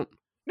I don't.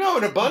 No,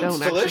 and a bun's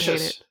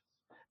delicious.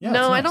 Yeah,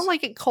 no, nice. I don't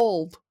like it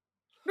cold.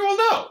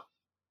 No.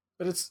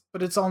 But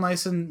it's all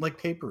nice and like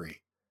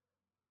papery.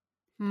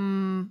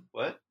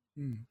 What?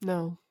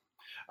 No.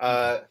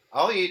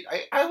 I'll eat.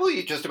 I will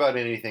eat just about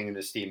anything in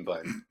a steam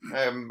bun.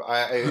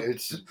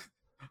 It's.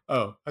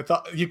 Oh, I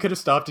thought you could have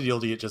stopped to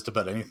yield to eat just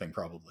about anything,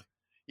 probably.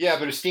 Yeah,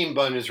 but a steam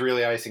bun is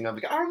really icing on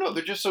the. I don't know.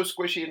 They're just so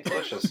squishy and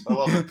delicious. I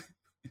love them.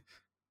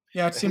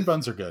 Yeah, steam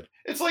buns are good.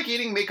 It's like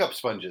eating makeup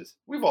sponges.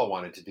 We've all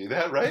wanted to do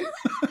that, right?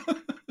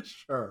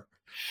 Sure.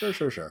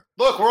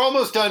 Look, we're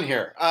almost done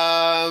here.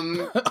 Are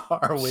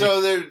we?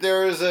 So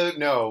there is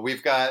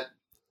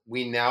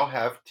we now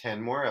have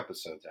 10 more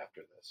episodes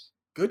after this.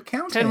 Good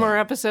counting. 10 more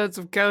episodes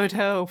of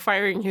Goto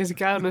firing his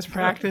gun as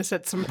practice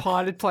at some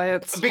potted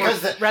plants.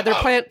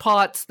 Plant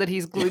pots that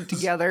he's glued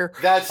together.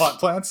 That's pot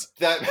plants?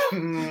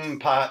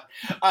 Pot.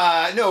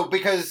 No,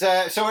 because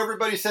so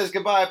everybody says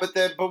goodbye,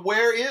 but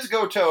where is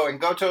Goto? And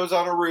Goto's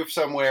on a roof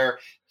somewhere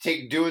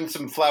doing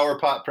some flower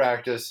pot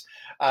practice.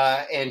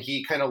 And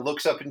he kind of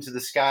looks up into the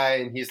sky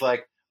and he's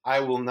like, I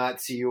will not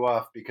see you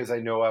off because I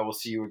know I will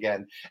see you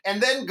again.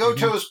 And then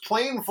Goto's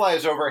plane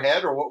flies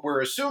overhead, or what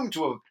we're assumed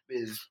to have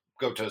is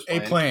Goto's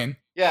plane. A plane.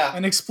 Yeah.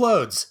 And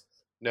explodes.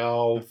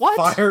 No. What?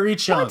 Fiery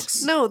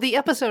chunks. What? No, the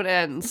episode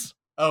ends.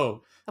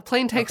 Oh. A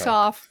plane takes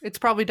off. It's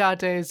probably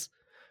Date's.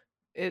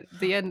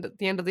 The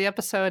end of the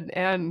episode,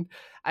 and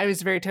I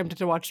was very tempted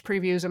to watch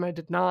previews, and I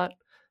did not.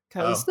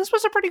 Because this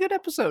was a pretty good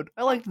episode.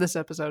 I liked this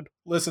episode.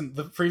 Listen,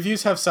 the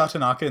previews have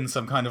Satonaka in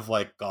some kind of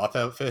like goth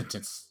outfit.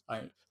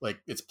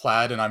 It's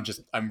plaid, and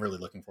I'm really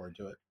looking forward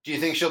to it. Do you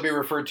think she'll be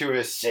referred to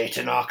as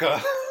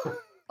Satonaka?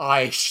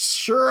 I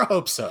sure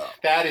hope so.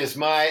 That is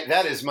my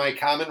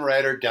Kamen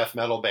Rider death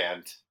metal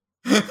band.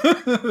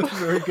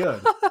 Very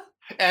good.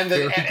 And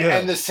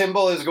the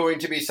symbol is going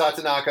to be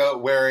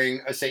Satanaka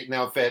wearing a Satan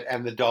outfit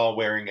and the doll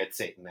wearing a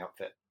Satan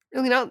outfit.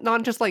 Really,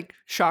 not just like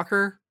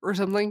Shocker or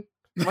something.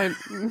 Like,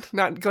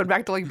 not going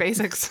back to like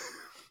basics.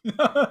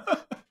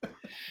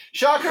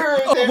 Shocker!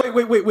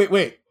 Oh,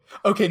 wait.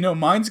 Okay, no,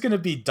 mine's gonna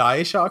be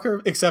Die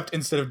Shocker, except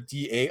instead of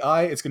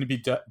DAI, it's gonna be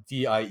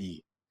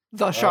DIE.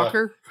 The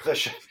Shocker.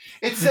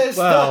 It says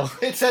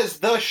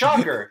the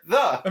Shocker.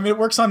 The. I mean, it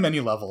works on many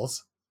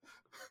levels.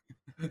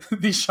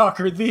 The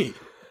Shocker, the.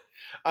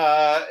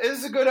 It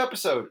is a good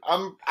episode.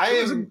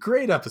 It was a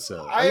great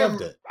episode. I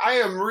loved it. I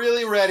am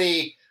really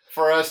ready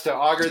for us to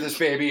auger this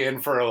baby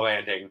in for a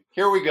landing.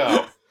 Here we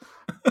go.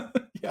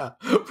 Yeah,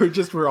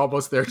 we're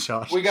almost there,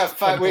 Josh. We got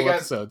 5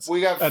 episodes. We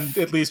got and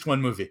at least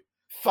one movie.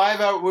 5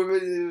 hours.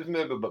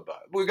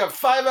 We got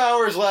 5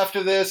 hours left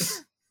of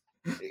this.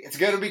 It's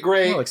gonna be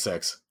great. More like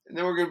 6. And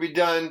then we're gonna be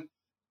done.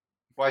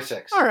 Why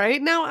 6? All right.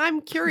 Now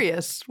I'm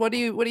curious. What do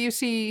you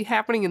see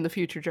happening in the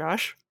future,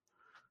 Josh?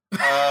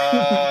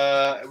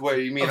 What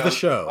do you mean of the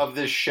show? Of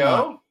this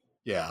show?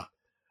 Yeah.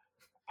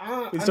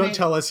 Please don't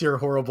tell us your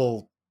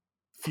horrible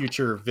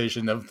future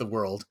vision of the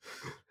world.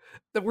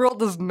 The world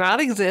does not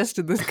exist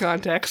in this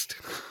context.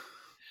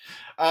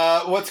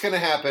 What's going to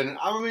happen?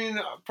 I mean,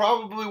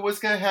 probably what's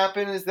going to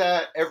happen is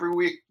that every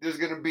week there's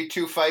going to be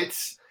 2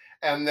 fights,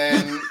 and then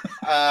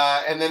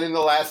in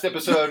the last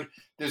episode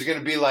there's going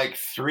to be like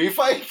 3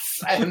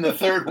 fights, and the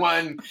third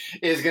one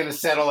is going to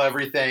settle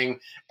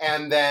everything,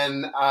 and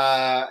then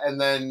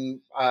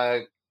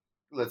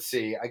let's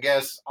see. I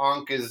guess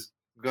Ankh is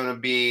going to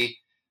be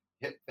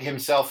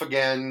himself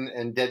again,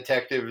 and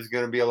Detective is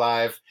going to be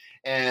alive,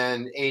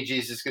 and AG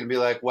is just going to be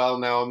like, well,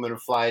 now I'm going to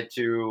fly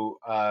to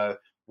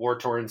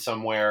war-torn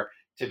somewhere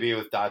to be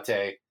with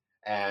Date,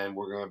 and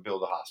we're going to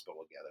build a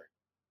hospital together.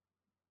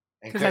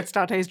 Because that's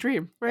Date's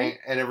dream, right?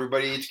 And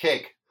everybody eats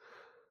cake.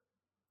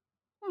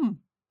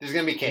 There's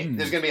going to be cake.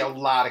 There's going to be a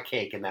lot of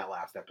cake in that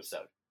last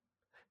episode.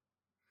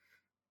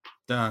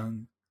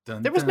 Dun,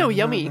 dun, there was no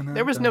yummy.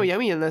 There was no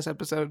yummy in this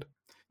episode.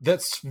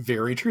 That's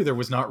very true. There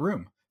was not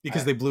room.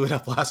 Because they blew it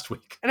up last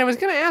week. And I was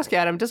going to ask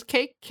Adam, does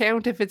cake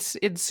count if it's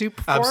in soup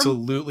form?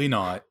 Absolutely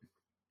not.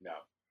 No.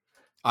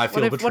 I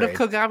feel betrayed. What if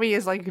Kogami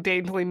is like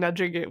daintily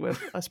nudging it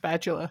with a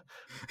spatula?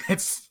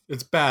 It's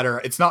batter.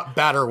 It's not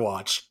batter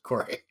watch,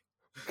 Corey.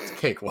 It's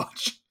cake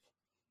watch.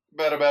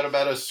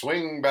 Better,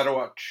 swing, better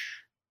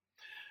watch.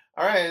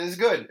 All right, this is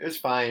good. It's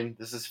fine.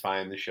 This is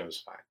fine. The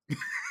show's fine.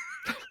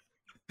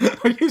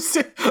 Are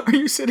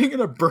you sitting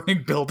in a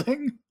burning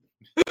building?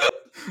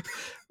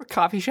 A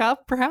coffee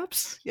shop,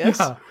 perhaps? Yes.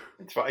 Yeah.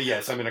 It's fine.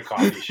 Yes, I'm in a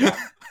coffee shop.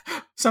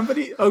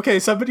 Somebody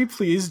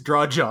please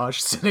draw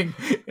Josh sitting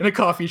in a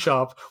coffee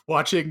shop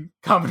watching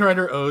Kamen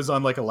Rider O's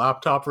on like a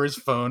laptop or his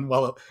phone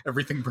while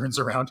everything burns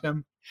around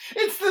him.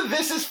 It's the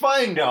This Is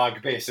Fine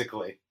dog,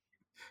 basically.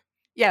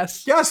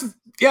 Yes. Yes.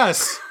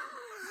 Yes.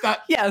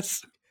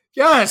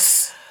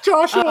 Yes.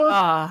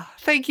 Joshua.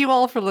 Thank you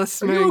all for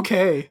listening. Are you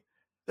okay?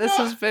 This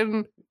has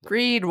been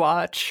Greed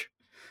Watch.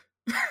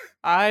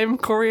 I'm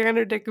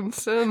Coriander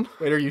Dickinson.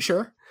 Wait, are you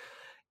sure?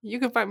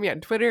 You can find me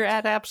on Twitter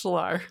at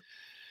Absolar.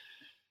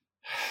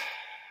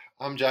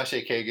 I'm Josh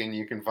A. Kagan.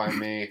 You can find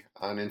me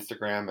on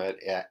Instagram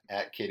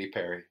at Katy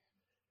Perry.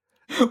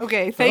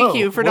 Okay, thank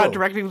you for not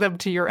directing them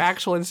to your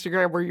actual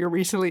Instagram where you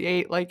recently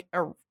ate like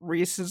a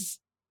Reese's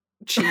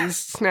cheese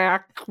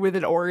snack with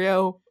an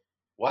Oreo.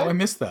 What? Oh, I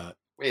missed that.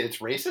 Wait, it's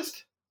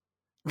racist?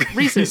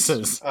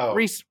 Reese's. Oh.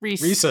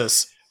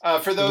 Reese's.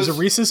 For those, there's a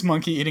Reese's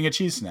monkey eating a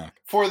cheese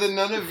snack. For the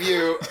none of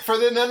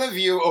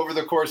you over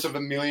the course of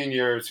 1,000,000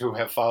 years who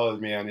have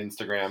followed me on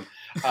Instagram,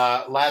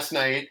 last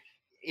night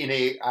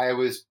I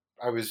was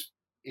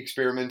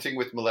experimenting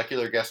with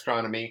molecular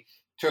gastronomy.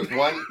 Took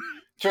one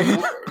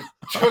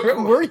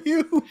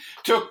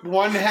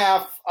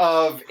half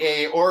of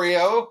a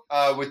Oreo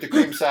with the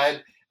cream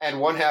side and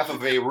one half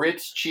of a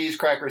Ritz cheese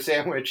cracker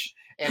sandwich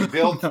and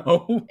built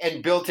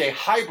a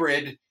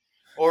hybrid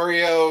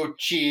Oreo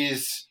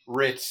cheese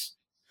Ritz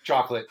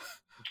chocolate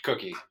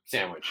cookie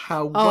sandwich.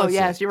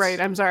 Yes, you're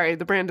right. I'm sorry.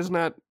 The brand is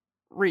not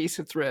Reese,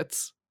 it's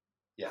Ritz.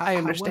 Yes. I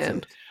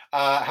understand.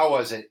 How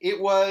was it?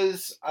 It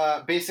was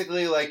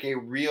basically like a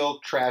real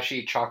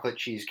trashy chocolate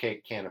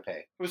cheesecake canapé.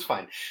 It was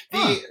fine.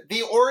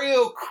 The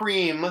Oreo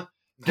cream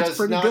That's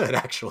pretty good,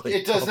 actually.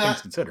 It does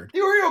not. Considered. The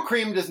Oreo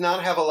cream does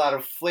not have a lot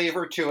of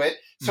flavor to it,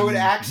 so it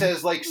acts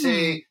as like,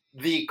 say,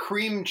 the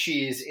cream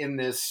cheese in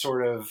this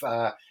sort of.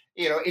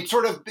 It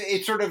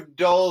sort of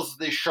dulls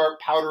the sharp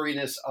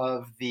powderiness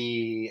of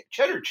the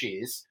cheddar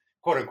cheese,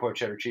 quote unquote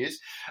cheddar cheese,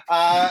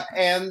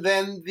 and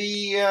then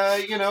the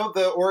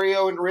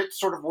Oreo and Ritz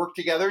sort of work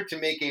together to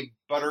make a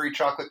buttery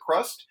chocolate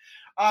crust.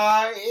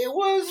 It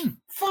was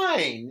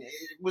fine.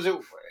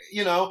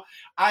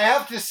 I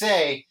have to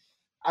say,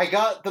 I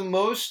got the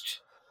most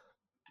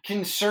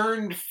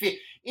concerned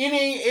in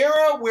an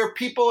era where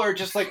people are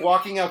just like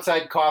walking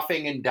outside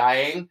coughing and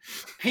dying.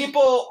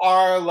 People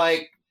are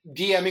like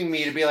DMing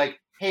me to be like,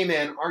 "Hey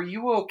man, are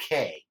you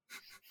okay?"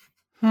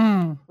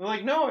 I'm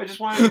like, "No, I just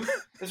wanted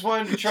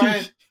to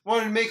try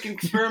wanted to make an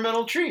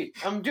experimental treat.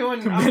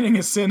 Committing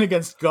a sin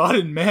against God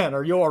and man.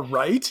 Are you all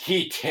right?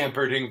 He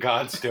tampered in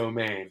God's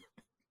domain.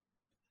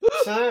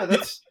 So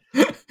that's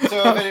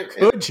How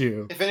could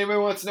you? If anybody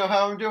wants to know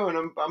how I'm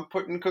doing, I'm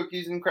putting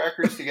cookies and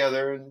crackers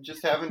together and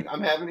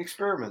I'm having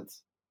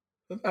experiments.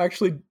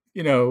 Actually,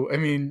 I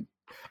mean,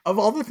 of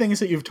all the things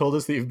that you've told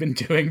us that you've been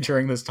doing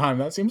during this time,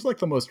 that seems like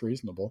the most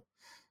reasonable.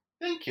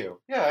 Thank you.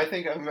 Yeah, I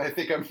think I'm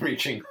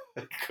reaching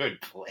a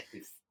good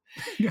place.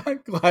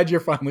 I'm glad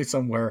you're finally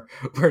somewhere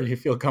where you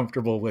feel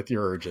comfortable with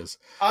your urges.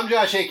 I'm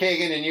Josh A.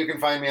 Kagan, and you can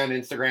find me on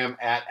Instagram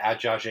at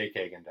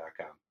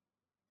joshakagan.com.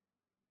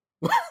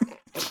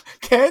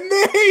 Can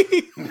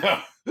they? No.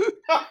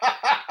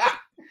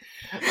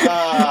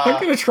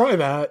 I'm going to try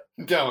that.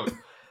 Don't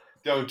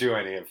do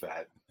any of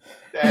that.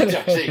 At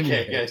Josh A.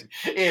 Kagan.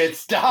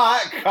 It's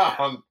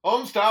 .com.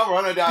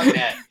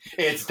 Homestarrunner.net.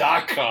 It's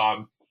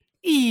 .com.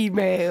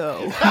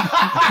 Email.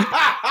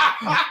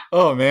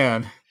 Oh,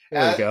 man.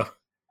 There we go.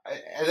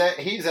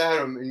 He's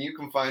Adam, and you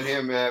can find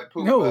him at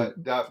poop. No.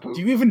 Poop.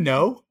 Do you even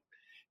know?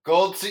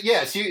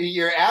 Yes,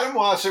 you're Adam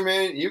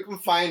Wasserman. You can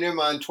find him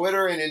on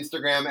Twitter and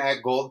Instagram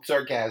at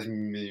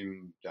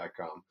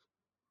goldsarcasm.com.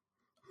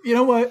 You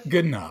know what?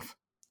 Good enough.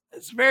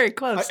 It's very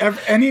close.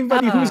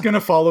 Anybody who's going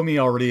to follow me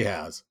already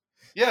has.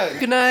 Yeah.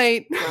 Good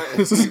night.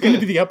 This is going to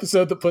be the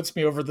episode that puts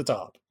me over the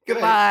top.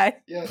 Goodbye.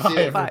 Yeah, bye,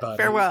 everybody. Bye.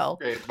 Farewell.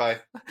 Great. Bye.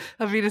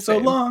 Auf Wiedersehen. So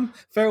long.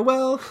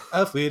 Farewell.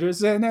 Auf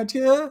Wiedersehen.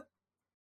 Adieu.